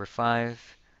 Number five,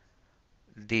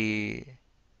 the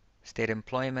State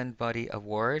Employment Body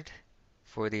Award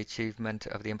for the achievement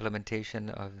of the implementation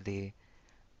of the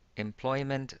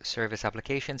Employment Service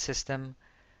Application System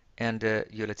and the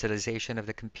utilization of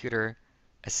the computer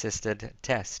assisted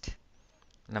test.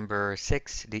 Number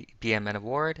six, the BMN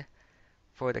Award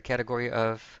for the category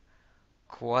of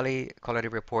Quality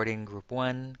Reporting Group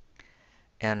 1,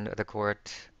 and the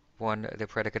court won the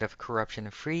predicate of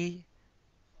corruption-free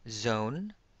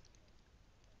zone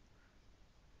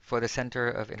for the Center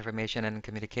of Information and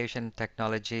Communication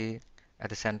Technology at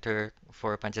the Center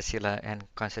for Pancasila and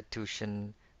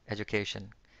Constitution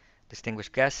Education.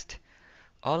 Distinguished guest,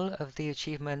 all of the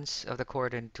achievements of the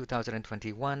court in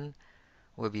 2021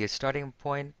 will be a starting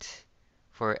point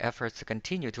for efforts to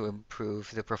continue to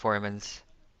improve the performance.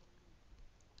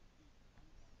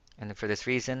 And for this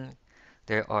reason,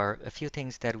 there are a few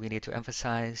things that we need to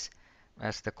emphasize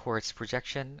as the court's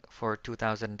projection for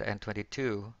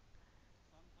 2022.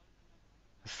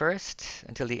 First,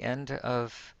 until the end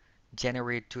of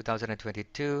January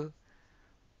 2022,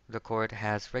 the court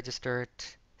has registered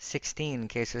 16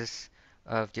 cases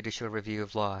of judicial review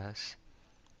of laws.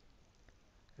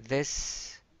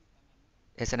 This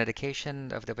is an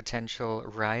indication of the potential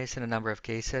rise in the number of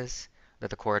cases that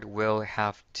the court will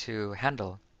have to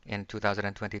handle in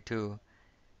 2022.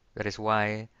 That is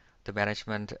why the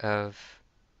management of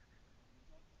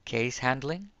case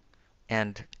handling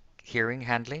and hearing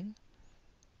handling,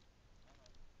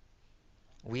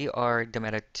 we are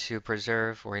demanded to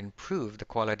preserve or improve the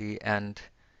quality and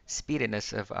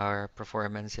speediness of our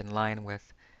performance in line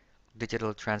with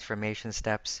digital transformation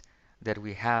steps that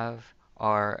we have,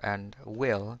 are, and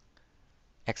will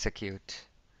execute.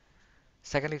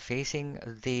 Secondly, facing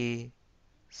the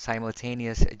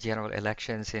simultaneous general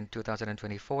elections in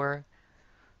 2024,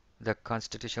 the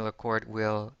Constitutional Court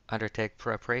will undertake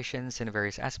preparations in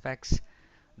various aspects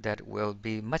that will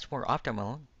be much more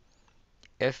optimal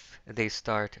if they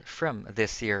start from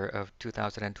this year of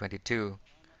 2022.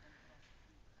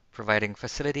 Providing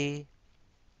facility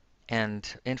and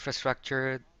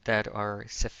infrastructure that are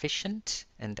sufficient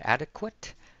and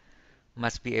adequate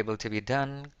must be able to be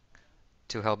done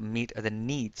to help meet the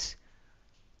needs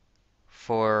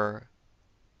for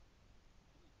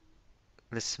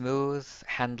the smooth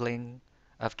handling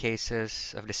of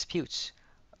cases of disputes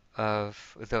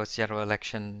of those general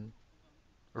election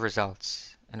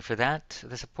results. And for that,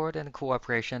 the support and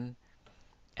cooperation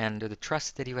and the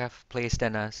trust that you have placed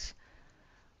in us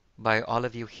by all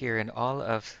of you here and all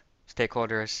of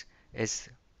stakeholders is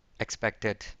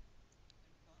expected.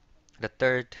 The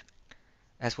third,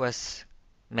 as was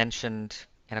mentioned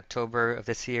in October of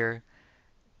this year,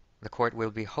 the court will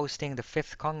be hosting the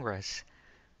fifth Congress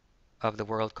of the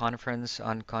World Conference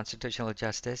on Constitutional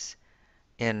Justice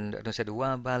in Nusa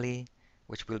Dua, Bali,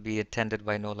 which will be attended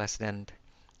by no less than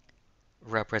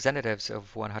representatives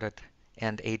of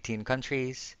 118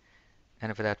 countries.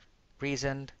 And for that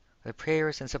reason, the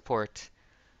prayers and support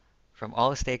from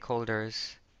all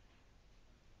stakeholders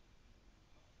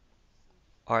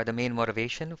are the main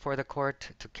motivation for the court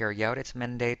to carry out its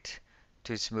mandate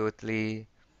to smoothly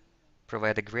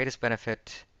provide the greatest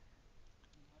benefit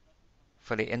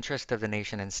for the interest of the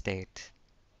nation and state.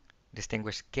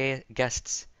 Distinguished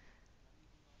guests,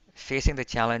 facing the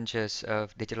challenges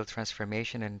of digital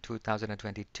transformation in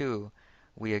 2022,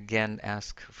 we again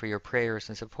ask for your prayers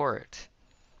and support,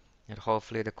 and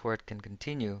hopefully the court can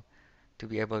continue to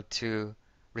be able to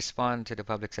respond to the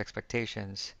public's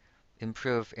expectations,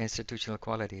 improve institutional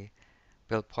quality,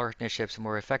 build partnerships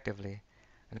more effectively,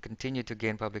 and continue to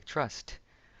gain public trust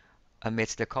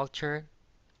amidst the culture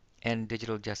and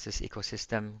digital justice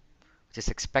ecosystem, which is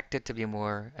expected to be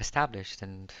more established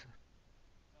and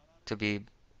to be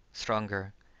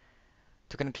stronger.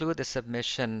 To conclude the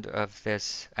submission of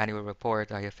this annual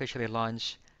report, I officially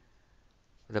launch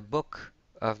the book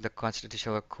of the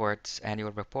Constitutional Court's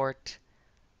Annual Report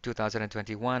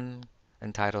 2021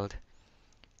 entitled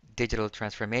Digital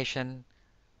Transformation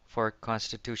for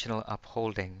Constitutional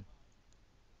Upholding.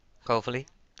 Hopefully,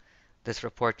 This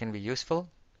report can be useful,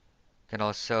 can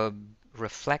also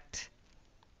reflect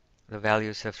the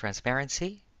values of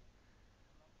transparency,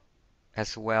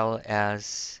 as well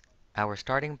as our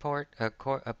starting point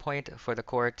for the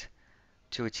court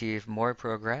to achieve more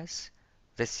progress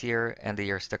this year and the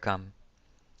years to come.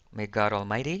 May God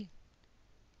Almighty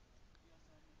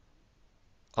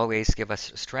always give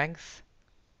us strength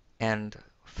and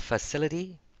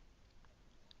facility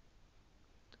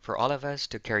for all of us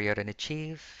to carry out and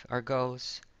achieve our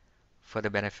goals for the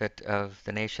benefit of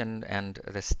the nation and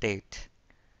the state.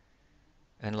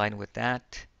 In line with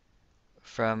that,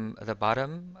 from the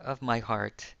bottom of my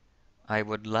heart, I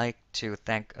would like to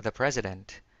thank the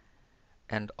President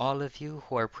and all of you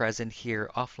who are present here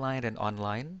offline and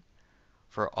online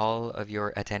for all of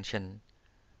your attention,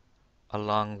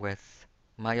 along with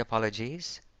my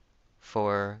apologies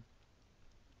for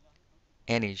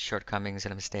any shortcomings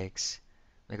and mistakes.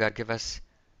 May God give us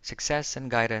success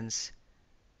and guidance.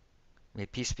 May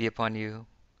peace be upon you,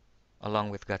 along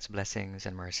with God's blessings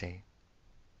and mercy.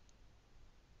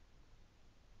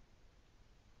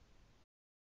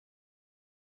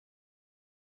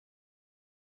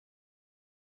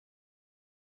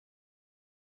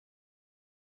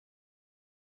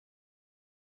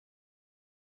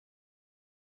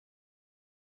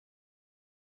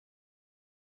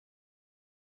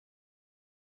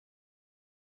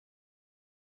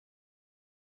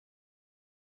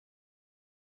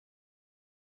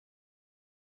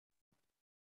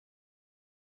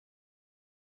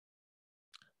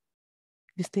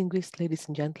 Distinguished ladies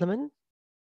and gentlemen,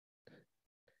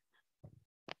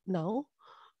 now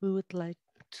we would like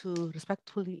to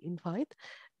respectfully invite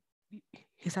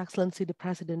His Excellency the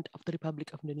President of the Republic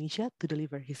of Indonesia to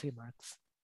deliver his remarks.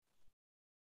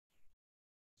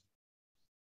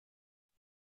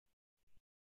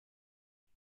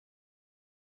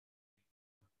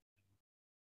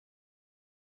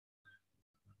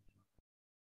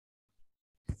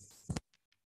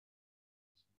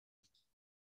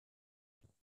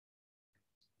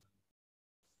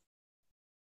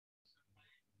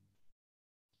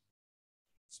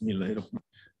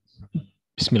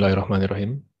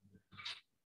 Bismillahirrahmanirrahim.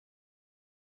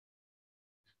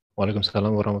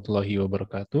 Waalaikumsalam warahmatullahi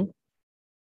wabarakatuh.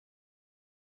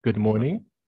 Good morning.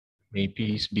 May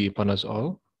peace be upon us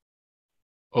all.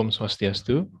 Om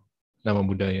Swastiastu. Namo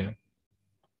Buddhaya.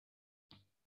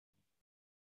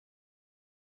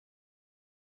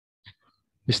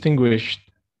 Distinguished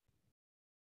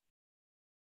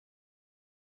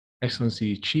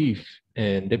Excellency Chief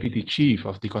and Deputy Chief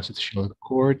of the Constitutional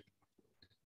Court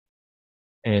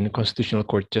and Constitutional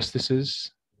Court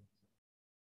Justices,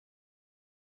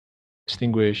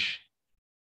 distinguished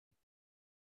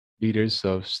leaders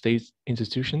of state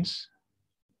institutions,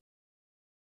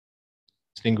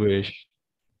 distinguished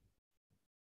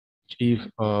Chief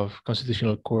of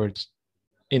Constitutional Courts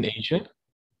in Asia,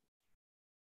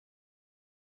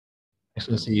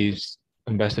 Excellencies,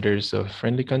 Ambassadors of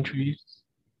friendly countries,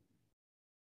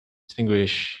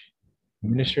 distinguished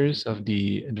Ministers of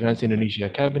the Advanced Indonesia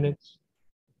Cabinet,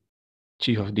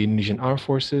 Chief of the Indonesian Armed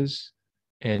Forces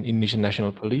and Indonesian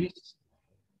National Police,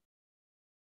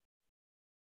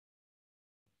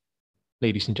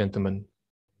 ladies and gentlemen,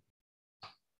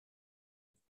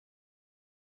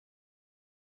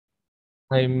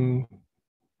 I'm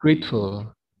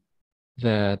grateful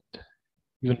that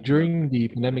even during the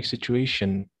pandemic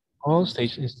situation, all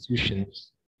state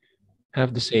institutions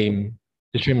have the same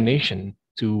determination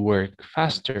to work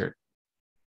faster,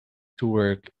 to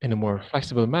work in a more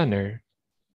flexible manner,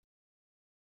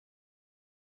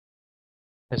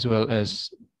 as well as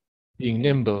being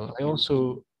nimble. I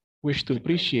also wish to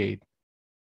appreciate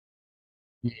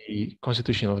the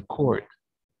Constitutional Court,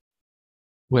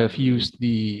 who have used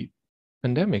the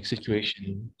pandemic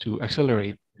situation to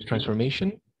accelerate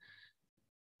transformation,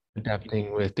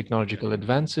 adapting with technological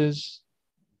advances,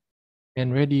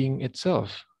 and readying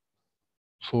itself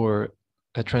for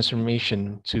a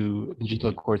transformation to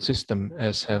digital court system,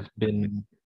 as have been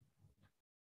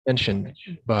mentioned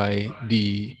by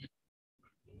the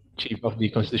Chief of the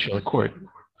Constitutional Court.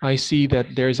 I see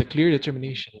that there is a clear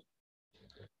determination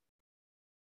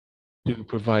to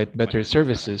provide better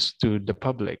services to the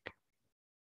public,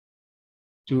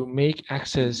 to make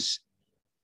access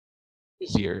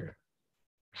easier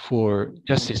for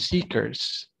justice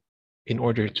seekers in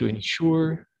order to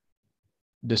ensure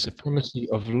the supremacy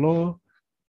of law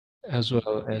as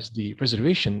well as the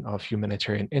preservation of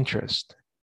humanitarian interest.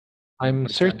 I'm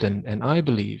certain and I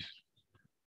believe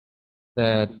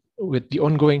that with the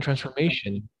ongoing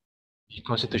transformation, the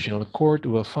Constitutional Court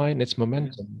will find its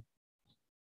momentum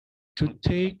to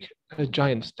take a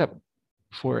giant step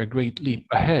for a great leap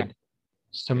ahead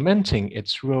cementing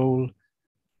its role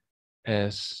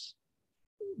as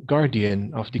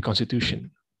guardian of the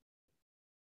Constitution.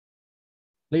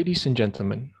 Ladies and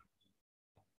gentlemen,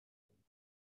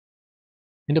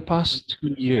 in the past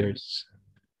 2 years,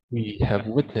 we have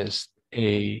witnessed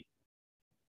a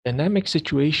dynamic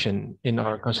situation in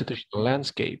our constitutional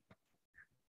landscape.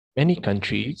 Many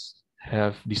countries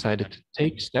have decided to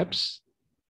take steps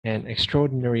and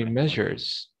extraordinary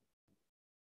measures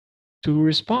to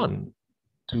respond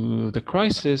to the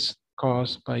crisis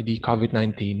caused by the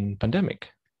COVID-19 pandemic.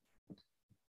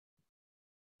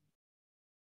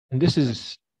 And this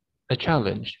is a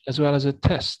challenge as well as a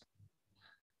test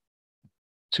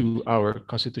to our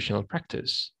constitutional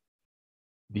practice.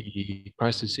 The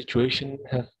crisis situation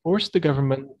has forced the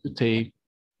government to take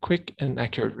quick and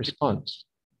accurate response,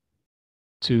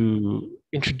 to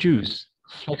introduce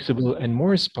flexible and more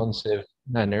responsive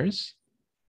manners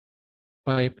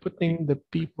by putting the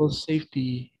people's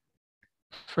safety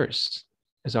first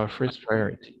as our first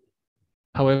priority.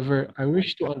 However, I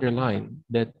wish to underline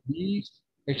that these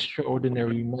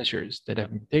extraordinary measures that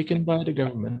have been taken by the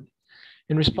government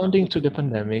in responding to the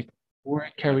pandemic were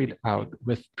carried out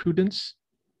with prudence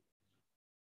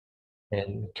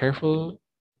and careful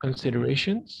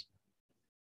considerations,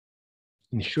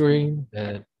 ensuring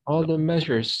that all the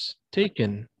measures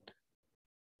taken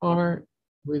are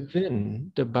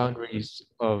within the boundaries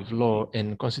of law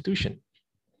and constitution.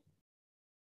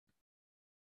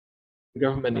 The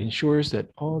government ensures that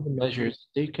all the measures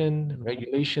taken,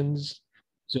 regulations,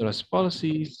 as well as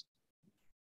policies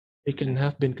taken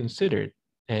have been considered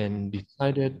and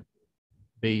decided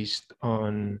based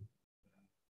on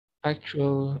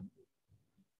actual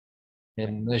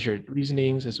and measured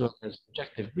reasonings as well as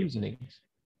objective reasonings.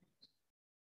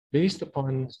 Based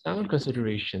upon sound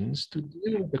considerations to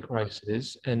deal with the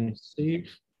crisis and save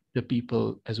the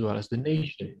people as well as the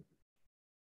nation.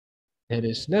 It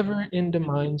is never in the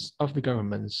minds of the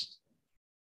governments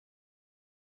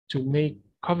to make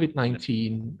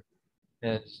COVID-19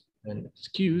 as an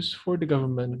excuse for the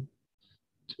government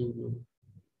to,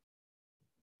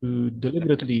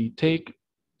 deliberately take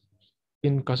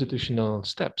inconstitutional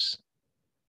steps,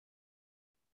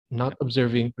 not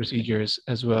observing procedures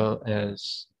as well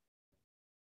as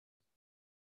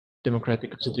democratic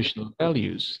constitutional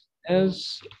values.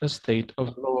 As a state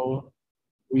of law,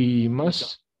 we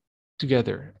must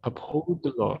together uphold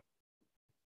the law,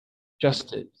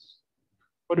 justice,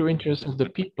 for the interests of the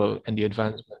people and the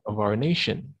advancement of our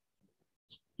nation.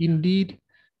 Indeed,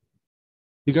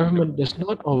 the government does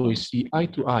not always see eye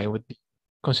to eye with the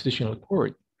Constitutional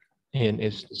Court in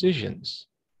its decisions.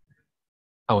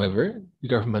 However, the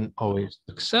government always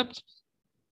accepts,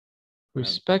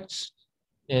 respects,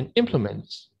 and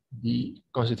implements the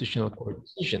Constitutional Court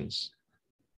decisions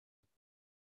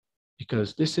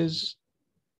because this is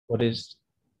what is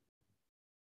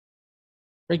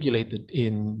regulated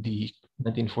in the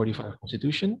 1945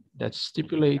 Constitution that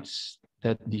stipulates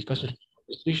that the constitutional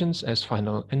decisions as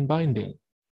final and binding.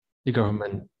 The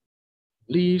government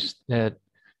believes that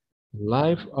the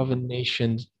life of a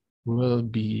nation will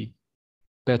be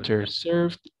better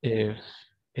served if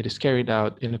it is carried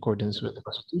out in accordance with the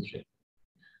Constitution.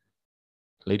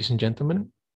 Ladies and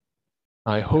gentlemen,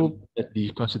 I hope that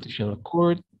the Constitutional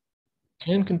Court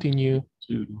can continue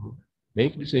to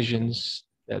make decisions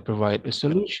that provide a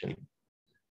solution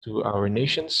to our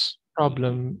nation's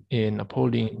problem in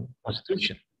upholding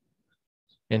Constitution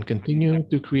and continue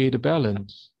to create a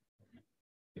balance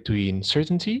between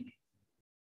certainty,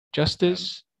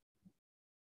 justice,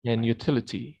 and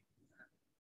utility.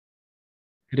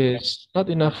 It is not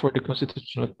enough for the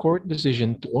Constitutional Court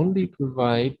decision to only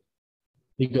provide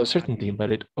legal certainty,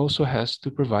 but it also has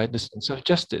to provide the sense of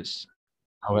justice.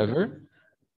 However,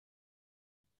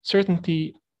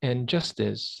 certainty and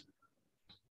justice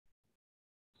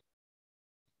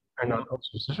are not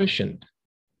also sufficient.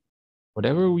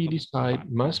 Whatever we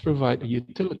decide must provide a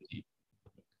utility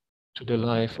to the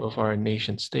life of our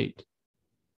nation state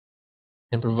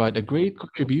and provide a great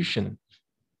contribution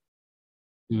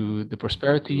to the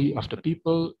prosperity of the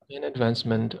people and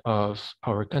advancement of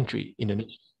our country,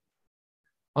 Indonesia.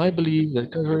 I believe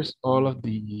that covers all of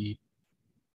the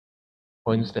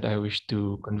points that I wish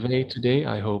to convey today.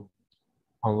 I hope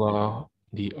Allah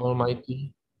the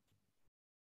Almighty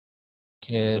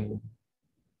can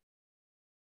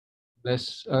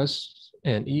bless us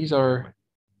and ease our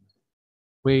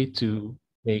way to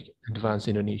make advance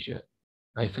Indonesia.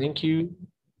 I thank you.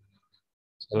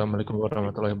 Assalamualaikum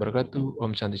warahmatullahi wabarakatuh.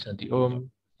 Om Shanti Shanti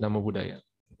Om. Namo Buddhaya.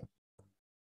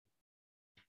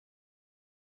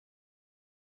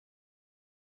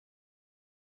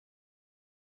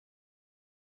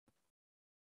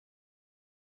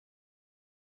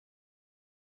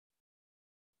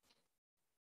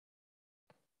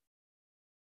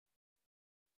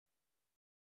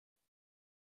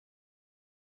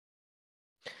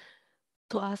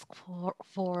 to ask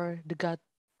for the God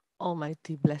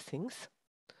Almighty blessings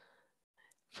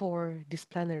for this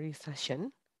plenary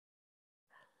session.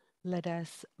 Let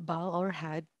us bow our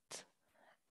heads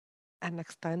and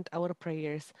extend our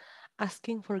prayers,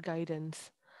 asking for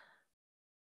guidance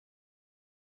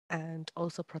and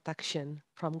also protection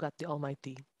from God the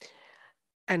Almighty.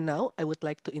 And now I would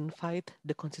like to invite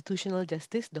the Constitutional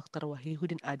Justice, Dr.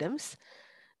 Wahihudin Adams,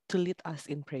 to lead us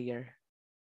in prayer.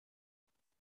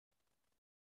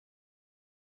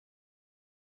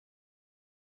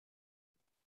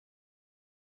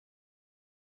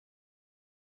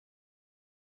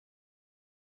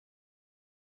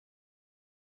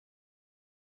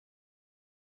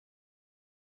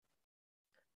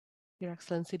 Your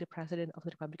Excellency, the President of the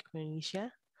Republic of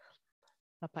Indonesia,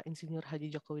 Bapak Insinyur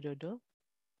Haji Joko Widodo,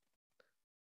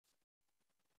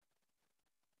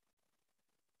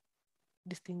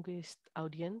 distinguished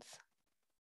audience,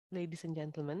 ladies and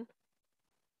gentlemen,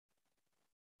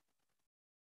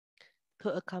 to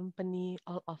accompany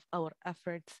all of our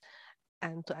efforts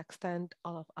and to extend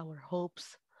all of our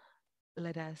hopes,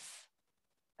 let us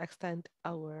extend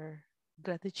our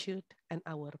gratitude and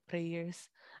our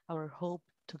prayers, our hope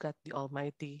to God the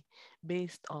Almighty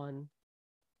based on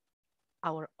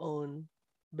our own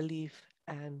belief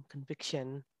and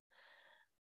conviction.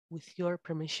 With your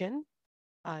permission,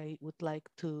 I would like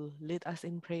to lead us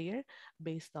in prayer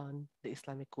based on the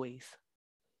Islamic ways.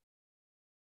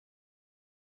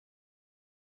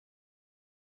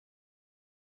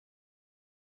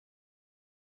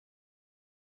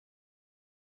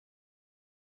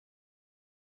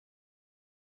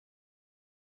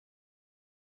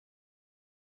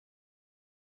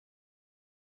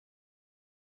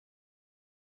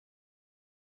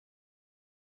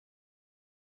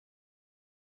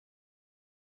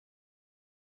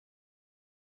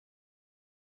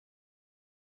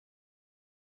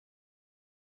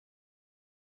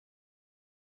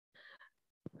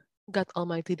 God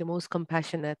Almighty, the most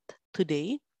compassionate,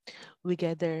 today we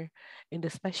gather in the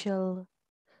special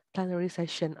plenary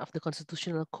session of the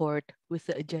Constitutional Court with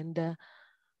the agenda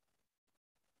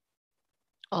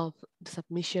of the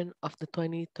submission of the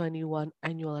 2021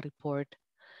 annual report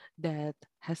that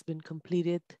has been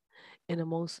completed in a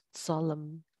most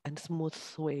solemn and smooth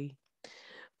way.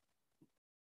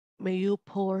 May you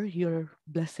pour your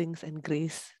blessings and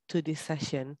grace to this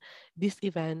session. This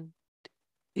event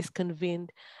is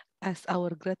convened as our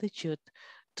gratitude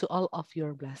to all of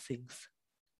your blessings,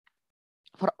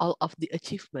 for all of the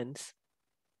achievements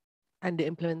and the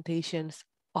implementations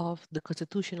of the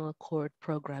Constitutional Court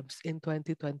programs in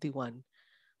 2021.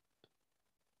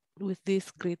 With this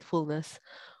gratefulness,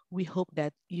 we hope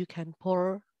that you can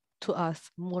pour to us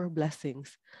more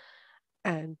blessings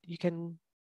and you can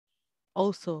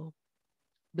also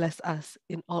bless us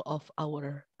in all of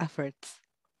our efforts.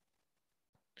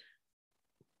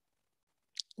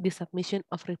 The submission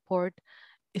of report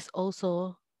is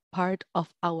also part of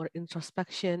our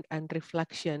introspection and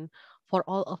reflection for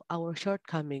all of our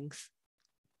shortcomings,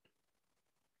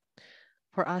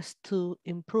 for us to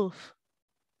improve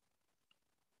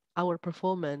our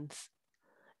performance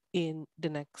in the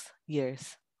next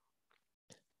years.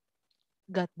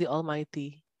 God the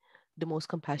Almighty, the most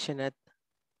compassionate,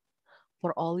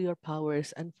 for all your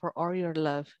powers and for all your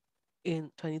love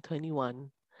in 2021,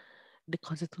 the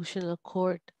Constitutional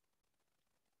Court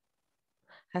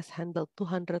has handled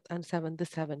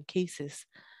 277 cases,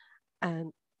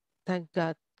 and thank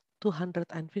God,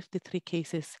 253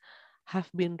 cases have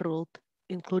been ruled,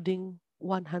 including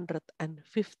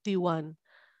 151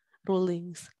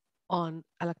 rulings on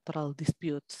electoral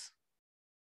disputes.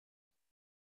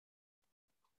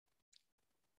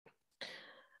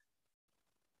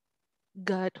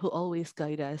 God who always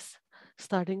guides us,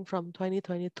 starting from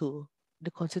 2022,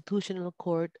 the Constitutional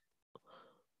Court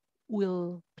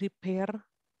will prepare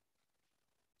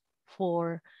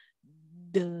for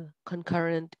the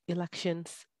concurrent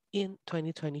elections in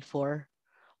 2024.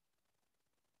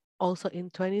 Also in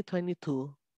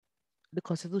 2022, the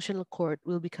Constitutional Court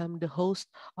will become the host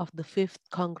of the 5th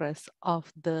Congress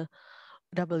of the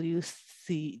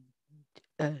WCJJ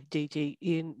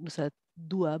in Nusa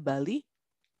Dua, Bali,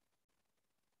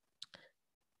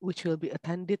 which will be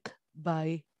attended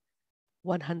by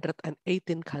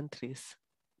 118 countries.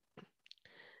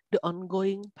 The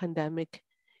ongoing pandemic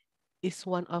is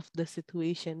one of the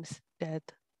situations that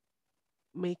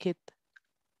make it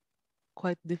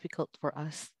quite difficult for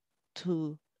us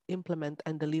to implement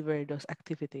and deliver those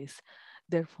activities.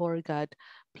 Therefore, God,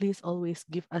 please always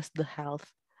give us the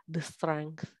health, the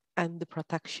strength, and the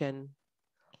protection,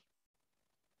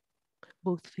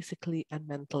 both physically and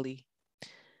mentally.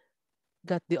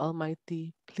 God the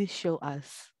Almighty, please show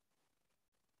us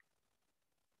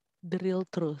the real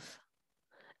truth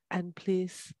and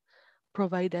please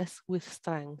provide us with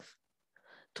strength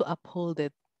to uphold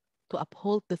it, to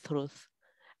uphold the truth,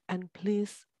 and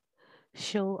please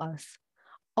show us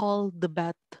all the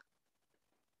bad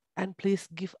and please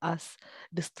give us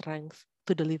the strength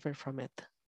to deliver from it.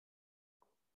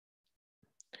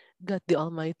 God the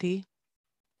Almighty,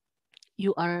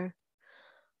 you are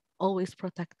always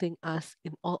protecting us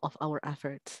in all of our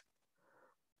efforts.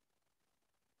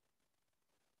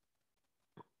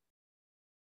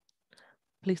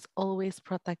 Please always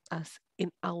protect us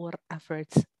in our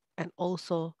efforts and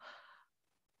also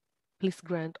please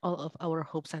grant all of our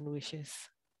hopes and wishes.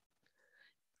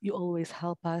 You always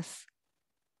help us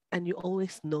and you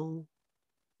always know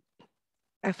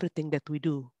everything that we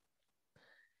do.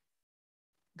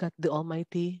 God the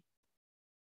Almighty,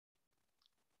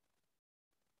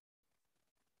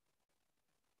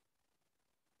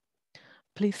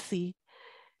 please see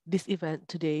this event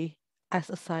today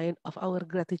as a sign of our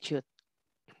gratitude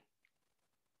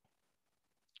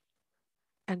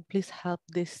and please help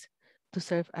this to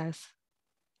serve as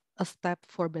a step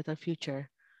for better future.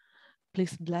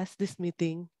 Please bless this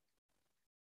meeting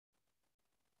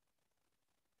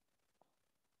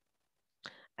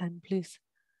and please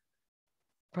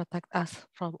protect us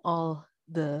from all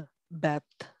the bad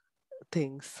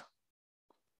things.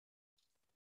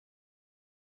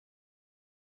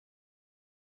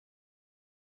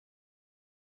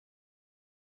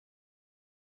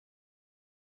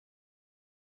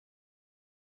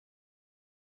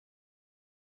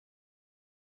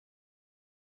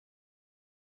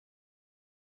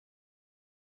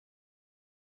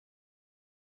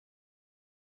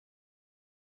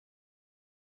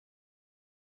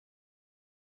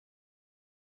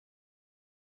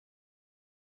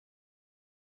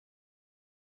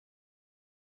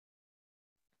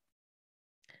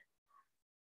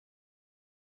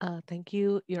 Thank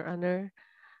you, Your Honor.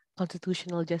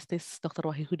 Constitutional Justice Dr.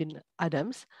 Wahidudin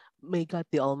Adams. May God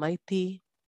the Almighty,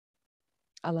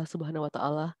 Allah Subhanahu wa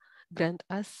Ta'ala, grant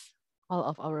us all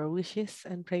of our wishes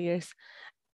and prayers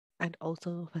and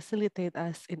also facilitate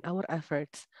us in our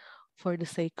efforts for the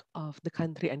sake of the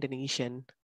country and the nation.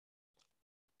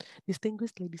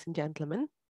 Distinguished ladies and gentlemen,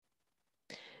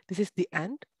 this is the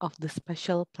end of the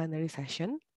special plenary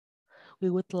session. We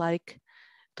would like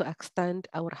to extend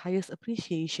our highest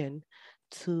appreciation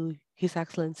to His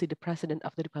Excellency the President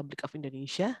of the Republic of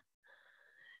Indonesia,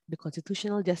 the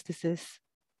constitutional justices,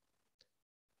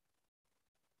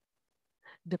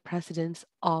 the presidents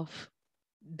of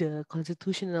the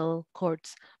constitutional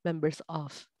courts, members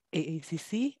of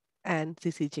AACC and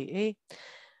CCJA,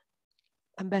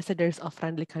 ambassadors of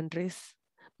friendly countries,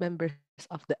 members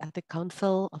of the Ethic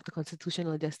Council of the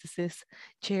Constitutional Justices,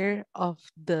 chair of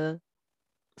the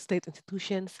state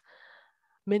institutions,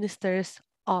 ministers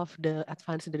of the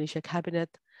Advanced Indonesia Cabinet,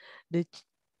 the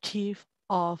chief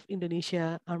of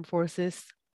Indonesia Armed Forces,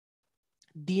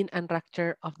 dean and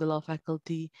rector of the law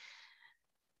faculty,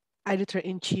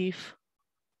 editor-in-chief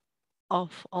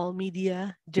of all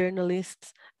media,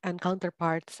 journalists, and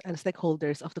counterparts and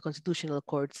stakeholders of the constitutional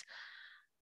courts,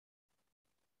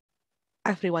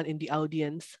 everyone in the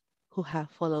audience who have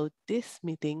followed this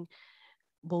meeting,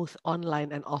 both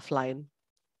online and offline.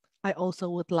 I also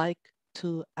would like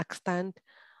to extend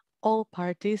all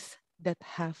parties that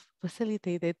have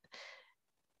facilitated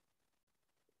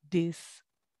this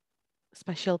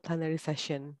special plenary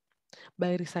session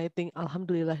by reciting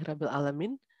Alhamdulillahirabbil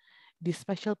Alamin. This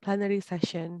special plenary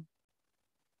session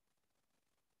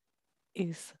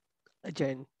is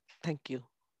adjourned. Thank you.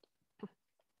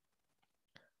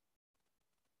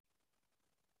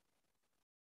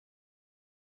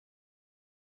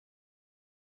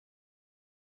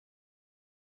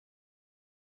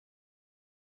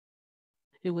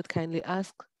 We would kindly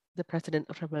ask the President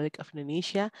of the Republic of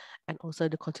Indonesia and also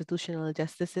the constitutional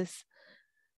justices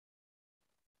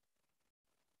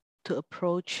to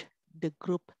approach the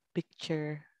group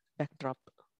picture backdrop.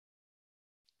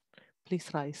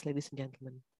 Please rise, ladies and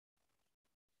gentlemen.